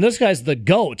person. This guy's the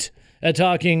GOAT at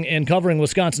talking and covering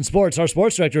Wisconsin sports. Our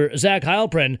sports director, Zach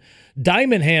Heilprin,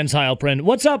 Diamond Hands Heilprin.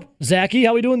 What's up, Zachy?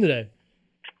 How are we doing today?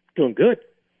 Doing good.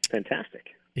 Fantastic.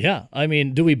 Yeah, I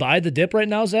mean, do we buy the dip right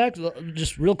now, Zach?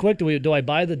 Just real quick, do I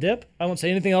buy the dip? I won't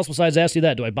say anything else besides ask you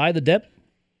that. Do I buy the dip?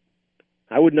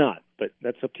 I would not, but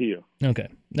that's up to you. Okay.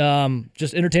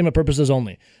 Just entertainment purposes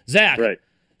only. Zach, right.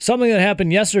 Something that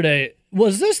happened yesterday,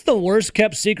 was this the worst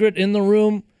kept secret in the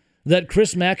room? that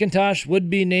Chris McIntosh would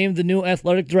be named the new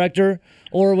athletic director?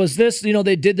 Or was this,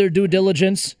 they did their due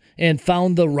diligence and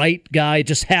found the right guy, it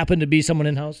just happened to be someone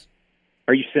in-house?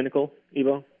 Are you cynical,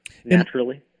 Evo?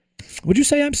 Naturally? Would you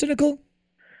say I'm cynical?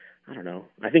 I don't know.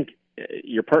 I think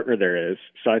your partner there is.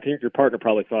 So I think your partner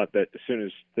probably thought that as soon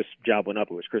as this job went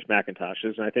up, it was Chris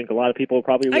McIntosh's, and I think a lot of people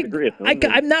probably would agree with him.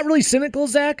 I'm not really cynical,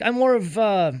 Zach. I'm more of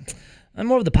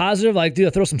the positive. I do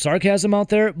throw some sarcasm out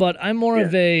there, but I'm more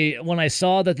of when I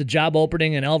saw that the job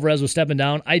opening and Alvarez was stepping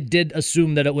down, I did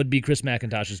assume that it would be Chris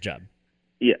McIntosh's job.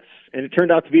 Yes, and it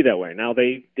turned out to be that way. Now,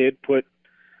 they did put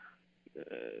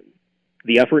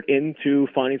the effort into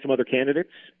finding some other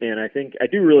candidates, and I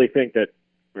do really think that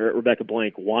Rebecca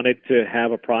Blank wanted to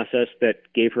have a process that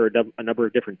gave her a number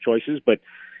of different choices, but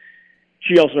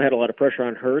she also had a lot of pressure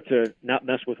on her to not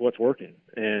mess with what's working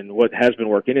and what has been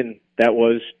working, and that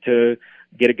was to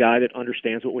get a guy that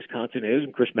understands what Wisconsin is,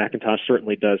 and Chris McIntosh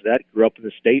certainly does that. He grew up in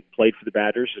the state, played for the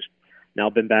Badgers, has now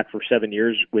been back for 7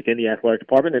 years within the athletic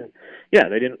department, and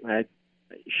they didn't.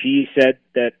 She said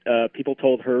that people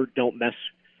told her don't mess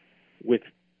with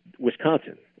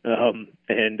Wisconsin.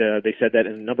 And they said that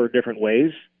in a number of different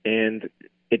ways, and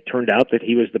it turned out that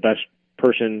he was the best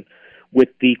person with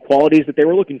the qualities that they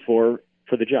were looking for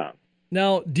the job.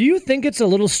 Now, do you think it's a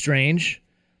little strange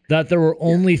that there were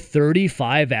only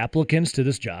 35 applicants to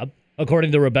this job,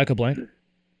 according to Rebecca Blank?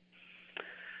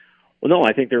 Well, no,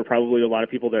 I think there were probably a lot of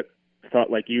people that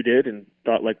thought like you did and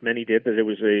thought like many did that it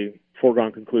was a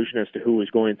foregone conclusion as to who was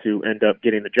going to end up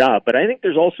getting the job. But I think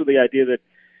there's also the idea that,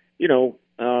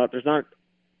 there's not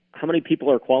how many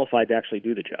people are qualified to actually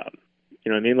do the job.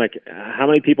 You know what I mean? Like, how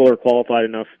many people are qualified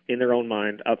enough in their own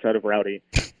mind outside of Rowdy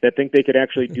that think they could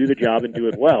actually do the job and do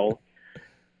it well?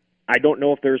 I don't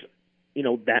know if there's,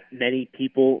 that many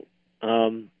people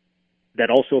that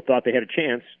also thought they had a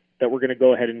chance that were going to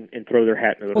go ahead and throw their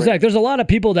hat in the ring. Zach, there's a lot of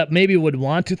people that maybe would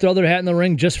want to throw their hat in the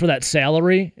ring just for that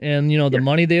salary and, the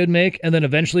money they would make, and then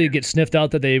eventually get sniffed out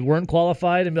that they weren't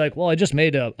qualified and be like, well, I just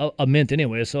made a mint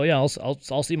anyway, so yeah,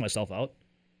 I'll see myself out.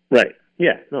 Right.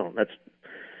 Yeah. No,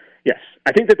 yes.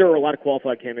 I think that there were a lot of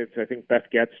qualified candidates. I think Beth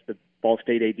Getz, the Ball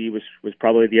State AD, was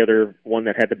probably the other one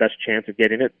that had the best chance of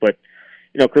getting it. But,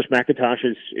 Chris McIntosh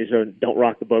is a don't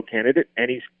rock the boat candidate, and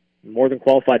he's more than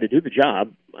qualified to do the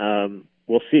job.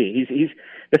 We'll see. He's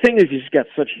the thing is he's got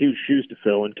such huge shoes to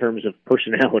fill in terms of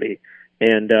personality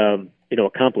and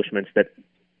accomplishments that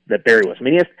Barry was. I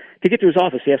mean, to get to his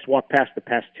office, he has to walk past the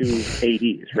past two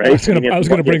ADs, right? I was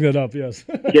going to bring that up. Yes,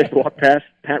 he has to walk past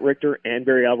Pat Richter and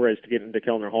Barry Alvarez to get into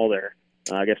Kellner Hall there.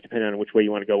 I guess depending on which way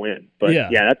you want to go in. But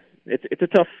it's a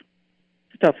tough.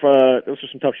 Those are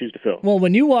some tough shoes to fill. Well,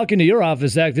 when you walk into your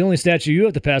office, Zach, the only statue you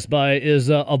have to pass by is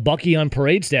a Bucky on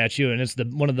Parade statue, and it's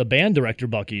one of the band director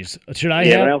Buckies. Should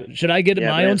I get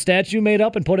my own statue made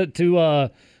up and put it to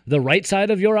the right side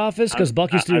of your office because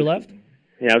Bucky's to your left?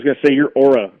 Yeah, I was going to say your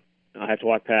aura. I have to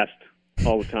walk past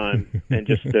all the time, and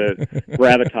just the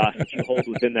gravitas that you hold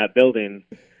within that building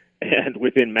and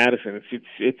within Madison,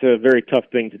 it's a very tough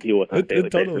thing to deal with on a daily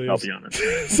basis, I'll be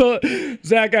honest. So,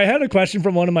 Zach, I had a question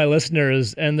from one of my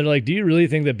listeners, and they're like, do you really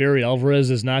think that Barry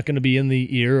Alvarez is not going to be in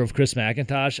the ear of Chris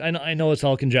McIntosh? I know it's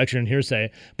all conjecture and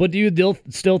hearsay, but do you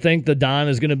still think that Don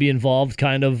is going to be involved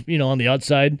kind of, on the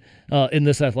outside in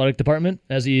this athletic department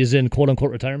as he is in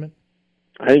quote-unquote retirement?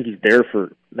 I think he's there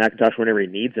for McIntosh whenever he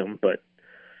needs him, but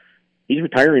he's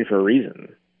retiring for a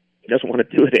reason. He doesn't want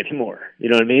to do it anymore. You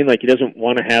know what I mean? Like, he doesn't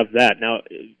want to have that. Now,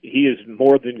 he is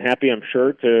more than happy, I'm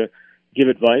sure, to give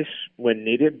advice when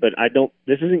needed, but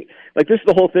this is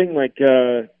the whole thing,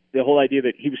 the whole idea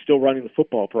that he was still running the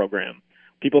football program.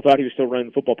 People thought he was still running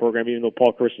the football program even though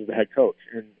Paul Kurz is the head coach,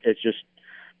 and it's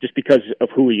just because of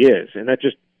who he is, and that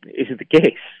just isn't the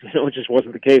case. It just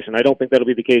wasn't the case, and I don't think that'll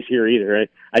be the case here either.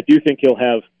 I do think he'll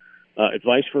have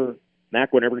advice for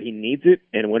Mac whenever he needs it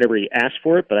and whenever he asks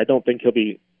for it, but I don't think he'll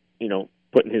be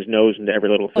putting his nose into every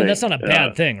little thing. Oh, that's not a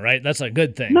bad thing, right? That's a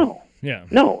good thing. No. Yeah.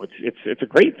 No, it's a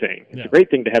great thing. It's a great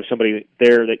thing to have somebody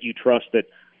there that you trust that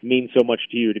means so much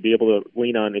to you to be able to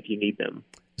lean on if you need them.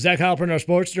 Zach Halpern, our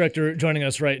sports director, joining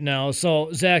us right now.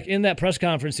 So, Zach, in that press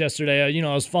conference yesterday,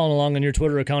 I was following along on your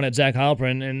Twitter account at Zach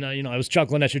Halpern, and, I was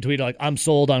chuckling at your tweet like, I'm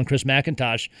sold on Chris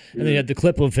McIntosh, and then you had the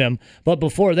clip of him. But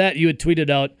before that, you had tweeted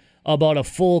out about a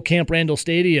full Camp Randall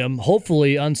Stadium,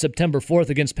 hopefully on September 4th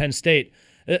against Penn State.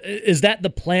 Is that the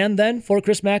plan then for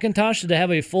Chris McIntosh, to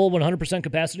have a full 100%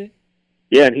 capacity?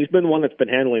 Yeah, and he's been the one that's been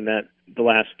handling that the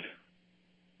last,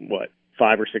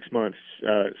 5 or 6 months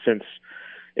since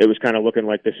it was kind of looking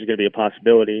like this is going to be a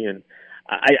possibility. And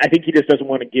I think he just doesn't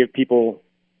want to give people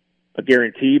a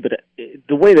guarantee, but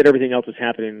the way that everything else is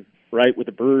happening right? With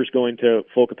the Brewers going to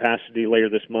full capacity later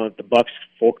this month, the Bucks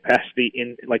full capacity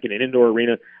in an indoor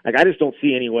arena. Like, I just don't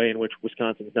see any way in which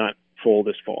Wisconsin's not full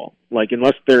this fall. Like,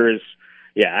 unless there is,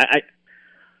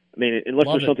 unless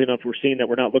there's something else we're seeing that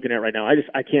we're not looking at right now,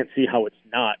 I can't see how it's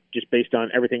not, just based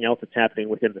on everything else that's happening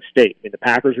within the state. I mean, the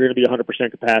Packers are going to be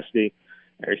 100% capacity.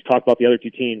 I just talked about the other two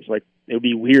teams. Like, it would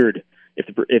be weird if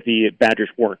the Badgers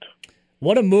weren't.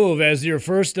 What a move! As your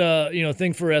first,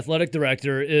 thing for athletic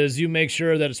director is you make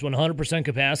sure that it's 100%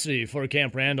 capacity for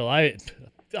Camp Randall.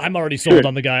 I'm already sold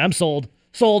on the guy. I'm sold.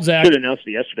 Sold, Zach. Should have announced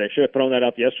it yesterday. Should have thrown that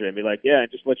out yesterday and be like, yeah,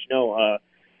 just let you know,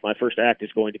 my first act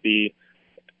is going to be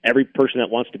every person that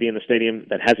wants to be in the stadium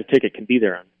that has a ticket can be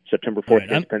there on September 4th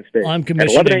against Penn State.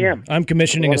 I'm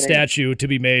commissioning a statue to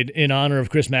be made in honor of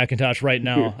Chris McIntosh right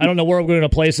now. I don't know where we're going to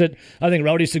place it. I think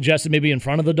Rowdy suggested maybe in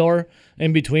front of the door,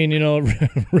 in between,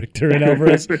 Richter and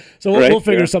Alvarez. So we'll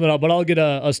figure something out, but I'll get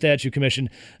a statue commissioned.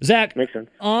 Zach, makes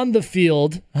sense. On the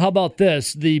field, how about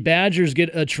this? The Badgers get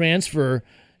a transfer,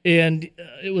 and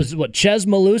it was, Chez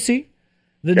Mellusi,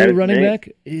 the new running back?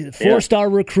 4-star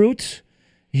recruit.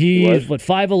 He's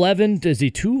 5'11". Is he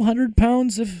 200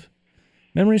 pounds? If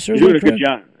memory serves me correct. You're doing a good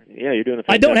job. Yeah, you're doing a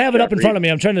fantastic I don't have it up in job, front of me.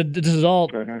 I'm trying to. This is all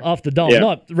off the dome. Yeah.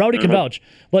 No, Rowdy can vouch.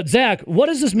 But Zach, what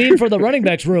does this mean for the running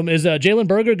backs room? Is Jalen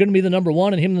Berger going to be the number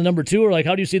 1 and him the number 2, or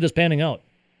how do you see this panning out?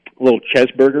 A little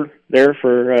Chesburger there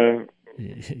for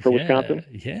Wisconsin.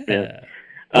 Yeah.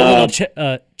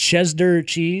 Chesder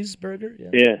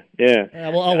cheeseburger.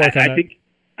 Yeah. Well, I'll work on that.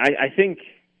 I think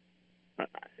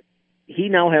he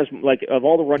now has, of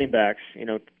all the running backs,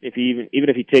 if he even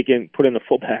if you put in the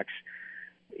fullbacks,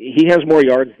 he has more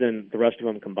yards than the rest of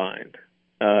them combined.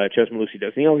 Chez Mellusi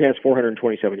does. He only has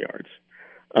 427 yards.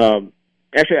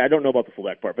 Actually, I don't know about the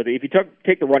fullback part, but if you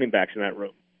take the running backs in that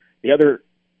room, the other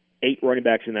 8 running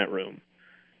backs in that room,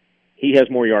 he has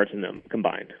more yards than them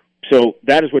combined. So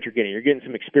that is what you're getting. You're getting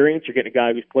some experience. You're getting a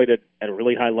guy who's played at a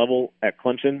really high level at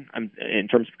Clemson in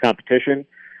terms of competition.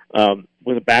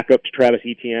 Was a backup to Travis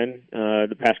Etienne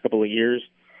the past couple of years.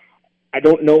 I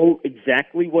don't know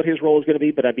exactly what his role is going to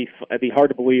be, but I'd be hard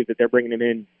to believe that they're bringing him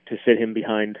in to sit him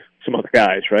behind some other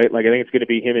guys, right? Like, I think it's going to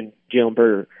be him and Jalen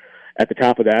Berger at the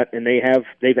top of that, and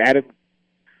they've added.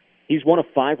 He's one of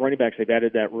 5 running backs they've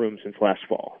added that room since last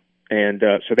fall, and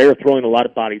so they were throwing a lot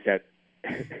of bodies at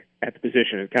the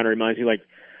position. It kind of reminds you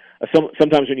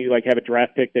sometimes when you have a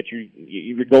draft pick that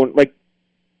you're going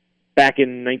back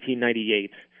in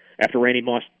 1998. After Randy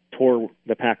Moss tore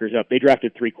the Packers up, they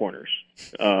drafted 3 corners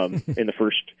in the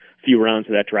first few rounds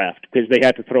of that draft because they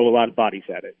had to throw a lot of bodies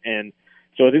at it. And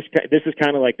so this is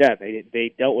kind of like that.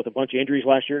 They dealt with a bunch of injuries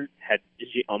last year, had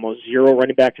almost 0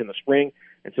 running backs in the spring,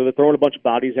 and so they're throwing a bunch of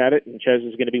bodies at it, and Chez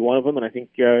is going to be one of them, and I think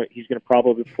he's going to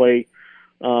probably play,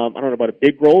 I don't know about a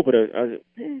big role, but I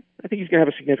think he's going to have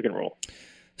a significant role.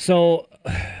 So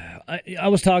I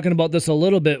was talking about this a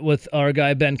little bit with our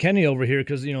guy Ben Kenny over here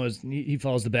because he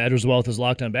follows the Badgers well with his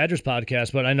Locked On Badgers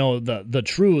podcast. But I know the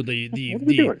what are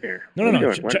we doing here?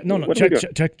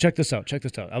 Check this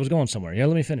out. I was going somewhere. Yeah,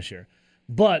 let me finish here.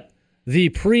 But the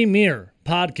premier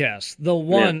podcast, the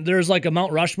one there's a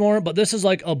Mount Rushmore, but this is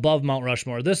above Mount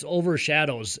Rushmore. This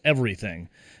overshadows everything.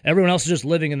 Everyone else is just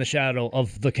living in the shadow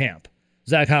of the camp.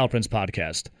 Zach Heilprin's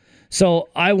podcast. So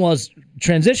I was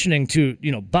transitioning to,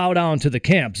 bow down to the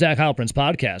camp, Zach Heilprin's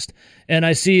podcast, and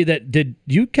I see that, did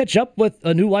you catch up with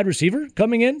a new wide receiver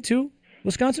coming into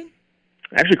Wisconsin?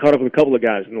 I actually caught up with a couple of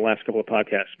guys in the last couple of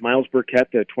podcasts. Miles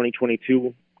Burkett, the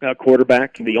 2022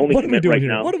 quarterback, the only commit right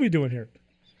now. What are we doing here?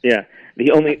 Yeah,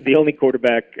 the only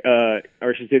quarterback, or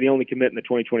I should say the only commit in the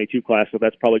 2022 class, so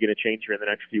that's probably going to change here in the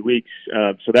next few weeks.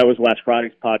 So that was last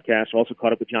Friday's podcast. I also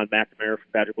caught up with John McNamara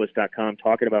from BadgerBlitz.com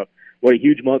talking about what a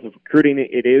huge month of recruiting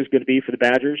it is going to be for the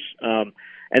Badgers. And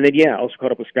then, I also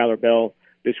caught up with Skylar Bell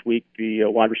this week, the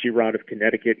wide receiver out of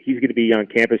Connecticut. He's going to be on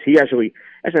campus. He hasn't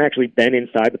actually been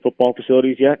inside the football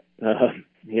facilities yet.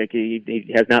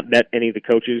 He has not met any of the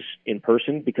coaches in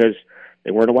person because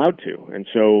they weren't allowed to. And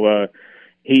so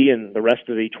he and the rest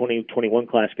of the 2021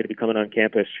 class are going to be coming on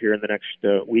campus here in the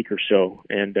next week or so.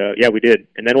 And, we did.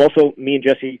 And then also me and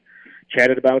Jesse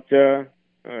chatted about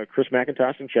Chris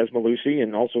McIntosh and Chez Mellusi,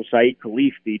 and also Saeed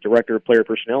Khalif, the director of player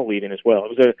personnel, leaving as well.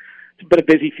 It's been a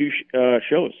busy few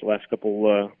shows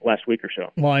the last week or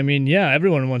so. Well,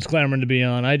 everyone wants clamoring to be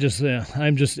on. I'm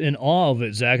just in awe of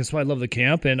it, Zach. That's why I love the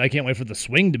camp, and I can't wait for the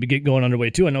swing to get going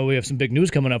underway too. I know we have some big news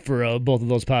coming up for both of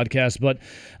those podcasts, but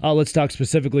let's talk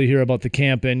specifically here about the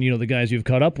camp and the guys you've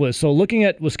caught up with. So, looking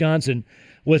at Wisconsin,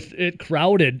 with it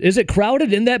crowded, is it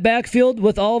crowded in that backfield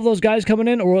with all of those guys coming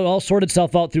in, or will it all sort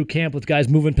itself out through camp with guys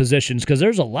moving positions? Because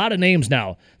there's a lot of names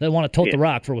now that want to tote the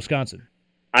rock for Wisconsin.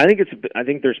 I think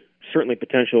there's certainly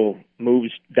potential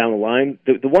moves down the line.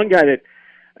 The one guy that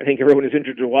I think everyone is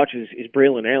interested to watch is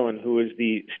Braylon Allen, who is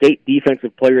the state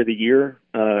defensive player of the year.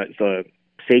 He's a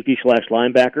safety /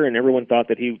 linebacker, and everyone thought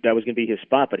that that was going to be his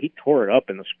spot, but he tore it up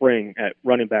in the spring at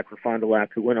running back for Fond du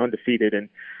Lac, who went undefeated, and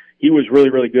he was really,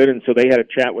 really good. And so they had a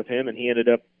chat with him, and they ended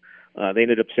up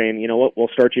saying, you know what, we'll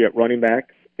start you at running back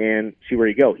and see where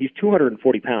you go. He's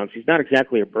 240 pounds. He's not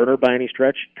exactly a burner by any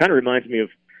stretch. Kind of reminds me of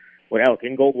what Alec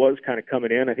Ingold was kind of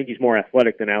coming in. I think he's more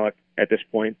athletic than Alec at this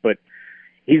point, but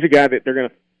he's a guy that they're going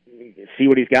to see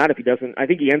what he's got. If he doesn't, I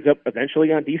think he ends up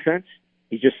eventually on defense.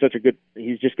 He's just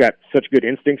got such good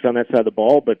instincts on that side of the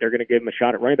ball, but they're going to give him a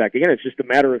shot at running back. Again, it's just a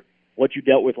matter of what you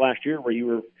dealt with last year, where you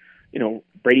were,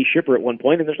 Brady Schipper at one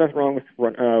point, and there's nothing wrong with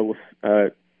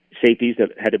safeties that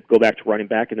had to go back to running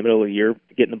back in the middle of the year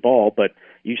getting the ball, but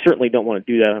you certainly don't want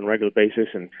to do that on a regular basis.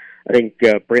 And I think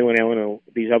Braylon Allen and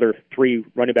these other 3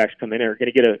 running backs come in are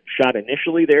going to get a shot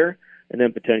initially there, and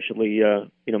then potentially,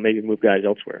 maybe move guys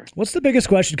elsewhere. What's the biggest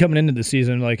question coming into the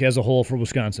season, like as a whole for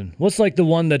Wisconsin? What's like the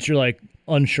one that you're like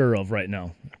unsure of right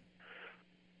now?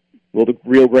 Will the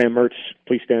real Graham Mertz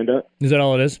please stand up? Is that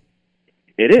all it is?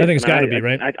 It is. I think it's got to be,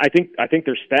 right? I think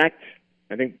they're stacked.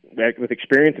 I think that with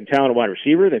experience and talent, a wide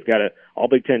receiver, they've got an all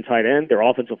Big Ten tight end. Their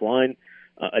offensive line,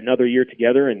 another year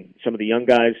together, and some of the young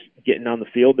guys getting on the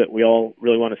field that we all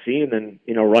really want to see, and then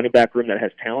running back room that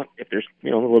has talent if there's a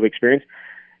little bit of experience.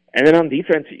 And then on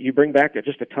defense, you bring back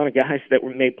just a ton of guys that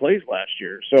made plays last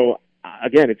year. So,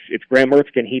 again, it's Graham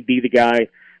Mertz. Can he be the guy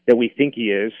that we think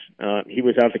he is? He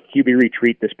was out at the QB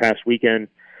retreat this past weekend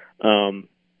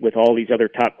with all these other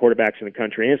top quarterbacks in the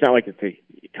country. And it's not like it's a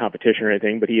competition or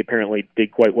anything, but he apparently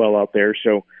did quite well out there.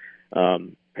 So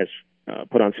has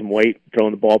put on some weight,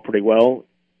 throwing the ball pretty well.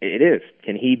 It is.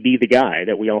 Can he be the guy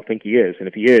that we all think he is? And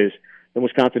if he is, then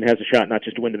Wisconsin has a shot not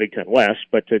just to win the Big Ten West,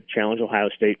 but to challenge Ohio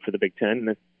State for the Big Ten.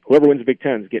 And whoever wins the Big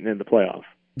Ten is getting into the playoff.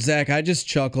 Zach, I just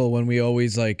chuckle when we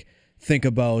always think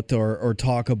about or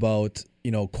talk about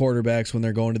quarterbacks when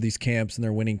they're going to these camps and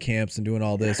they're winning camps and doing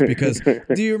all this, because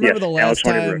do you remember the last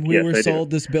time we were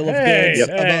sold this bill of goods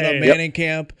about a Manning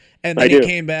camp, and then he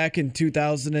came back in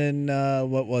 2000 and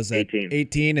what was it?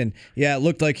 18, and it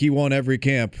looked like he won every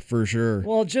camp for sure.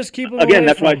 Well, just keep him again.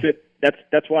 That's why I said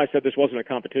that's why I said this wasn't a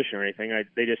competition or anything.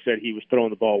 They just said he was throwing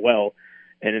the ball well.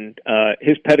 And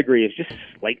his pedigree is just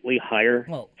slightly higher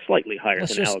than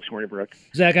Alex Hornibrook.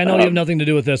 Zach, I know you have nothing to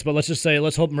do with this, but let's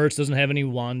hope Mertz doesn't have any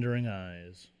wandering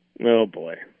eyes. Oh,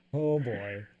 boy.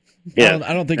 Yeah.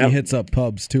 I don't think he hits up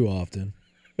pubs too often.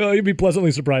 Well, you'd be pleasantly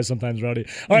surprised sometimes, Rowdy.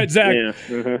 All right, Zach. Yeah.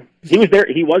 He was there.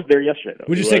 He was there yesterday, though.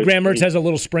 Would you say Graham Mertz has a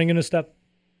little spring in his step?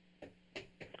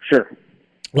 Sure.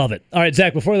 Love it. All right,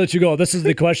 Zach, before I let you go, this is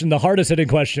the question, the hardest hitting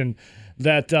question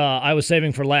that I was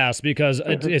saving for last, because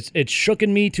it's shooken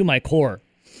me to my core.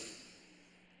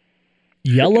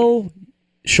 Yellow,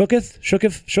 shaken. You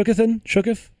got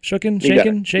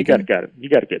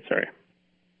it good, sorry.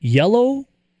 Yellow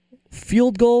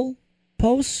field goal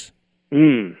posts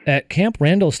at Camp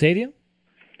Randall Stadium?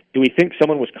 Do we think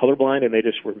someone was colorblind and they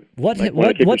just were... What's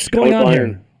going on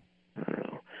here? I don't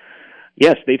know.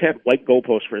 Yes, they've had white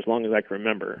goalposts for as long as I can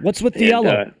remember. What's with the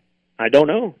yellow? I don't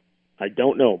know, but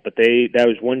that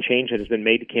was one change that has been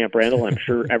made to Camp Randall. I'm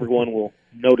sure everyone will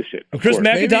notice it. Is Chris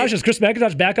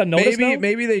McIntosh back on notice now?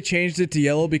 Maybe they changed it to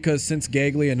yellow because since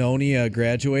Gaglianone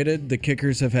graduated, the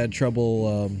kickers have had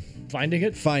trouble finding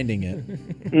it.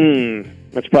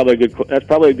 That's probably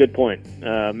a good point.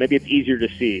 Maybe it's easier to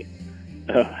see.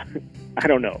 I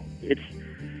don't know.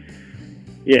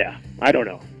 I don't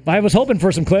know. I was hoping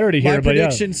for some clarity here. My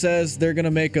prediction says they're going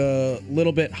to make a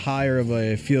little bit higher of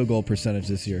a field goal percentage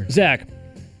this year. Zach,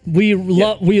 we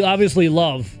obviously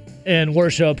love and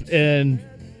worship and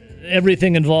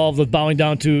everything involved with bowing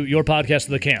down to your podcast of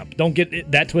the camp. Don't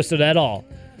get that twisted at all.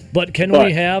 But can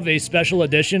we have a special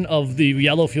edition of the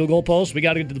yellow field goal post? We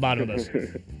got to get to the bottom of this.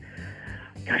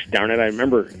 Gosh darn it! I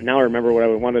remember what I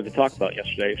wanted to talk about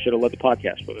yesterday. I should have led the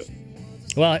podcast with it.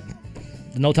 Well,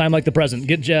 no time like the present.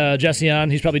 Get Jesse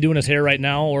on. He's probably doing his hair right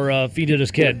now, or feed it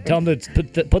his kid. Tell him to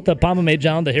put the pomade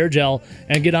down, the hair gel,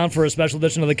 and get on for a special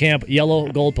edition of the camp, yellow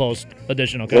goalpost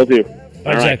edition. Okay, will do.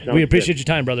 All right, Zach. We appreciate your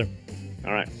time, brother.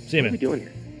 All right. See you, man. What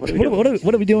are we doing here?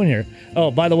 What are we doing here?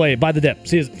 Oh, by the way, buy the dip.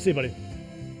 See you, buddy.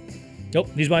 Nope,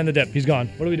 he's buying the dip. He's gone.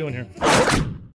 What are we doing here?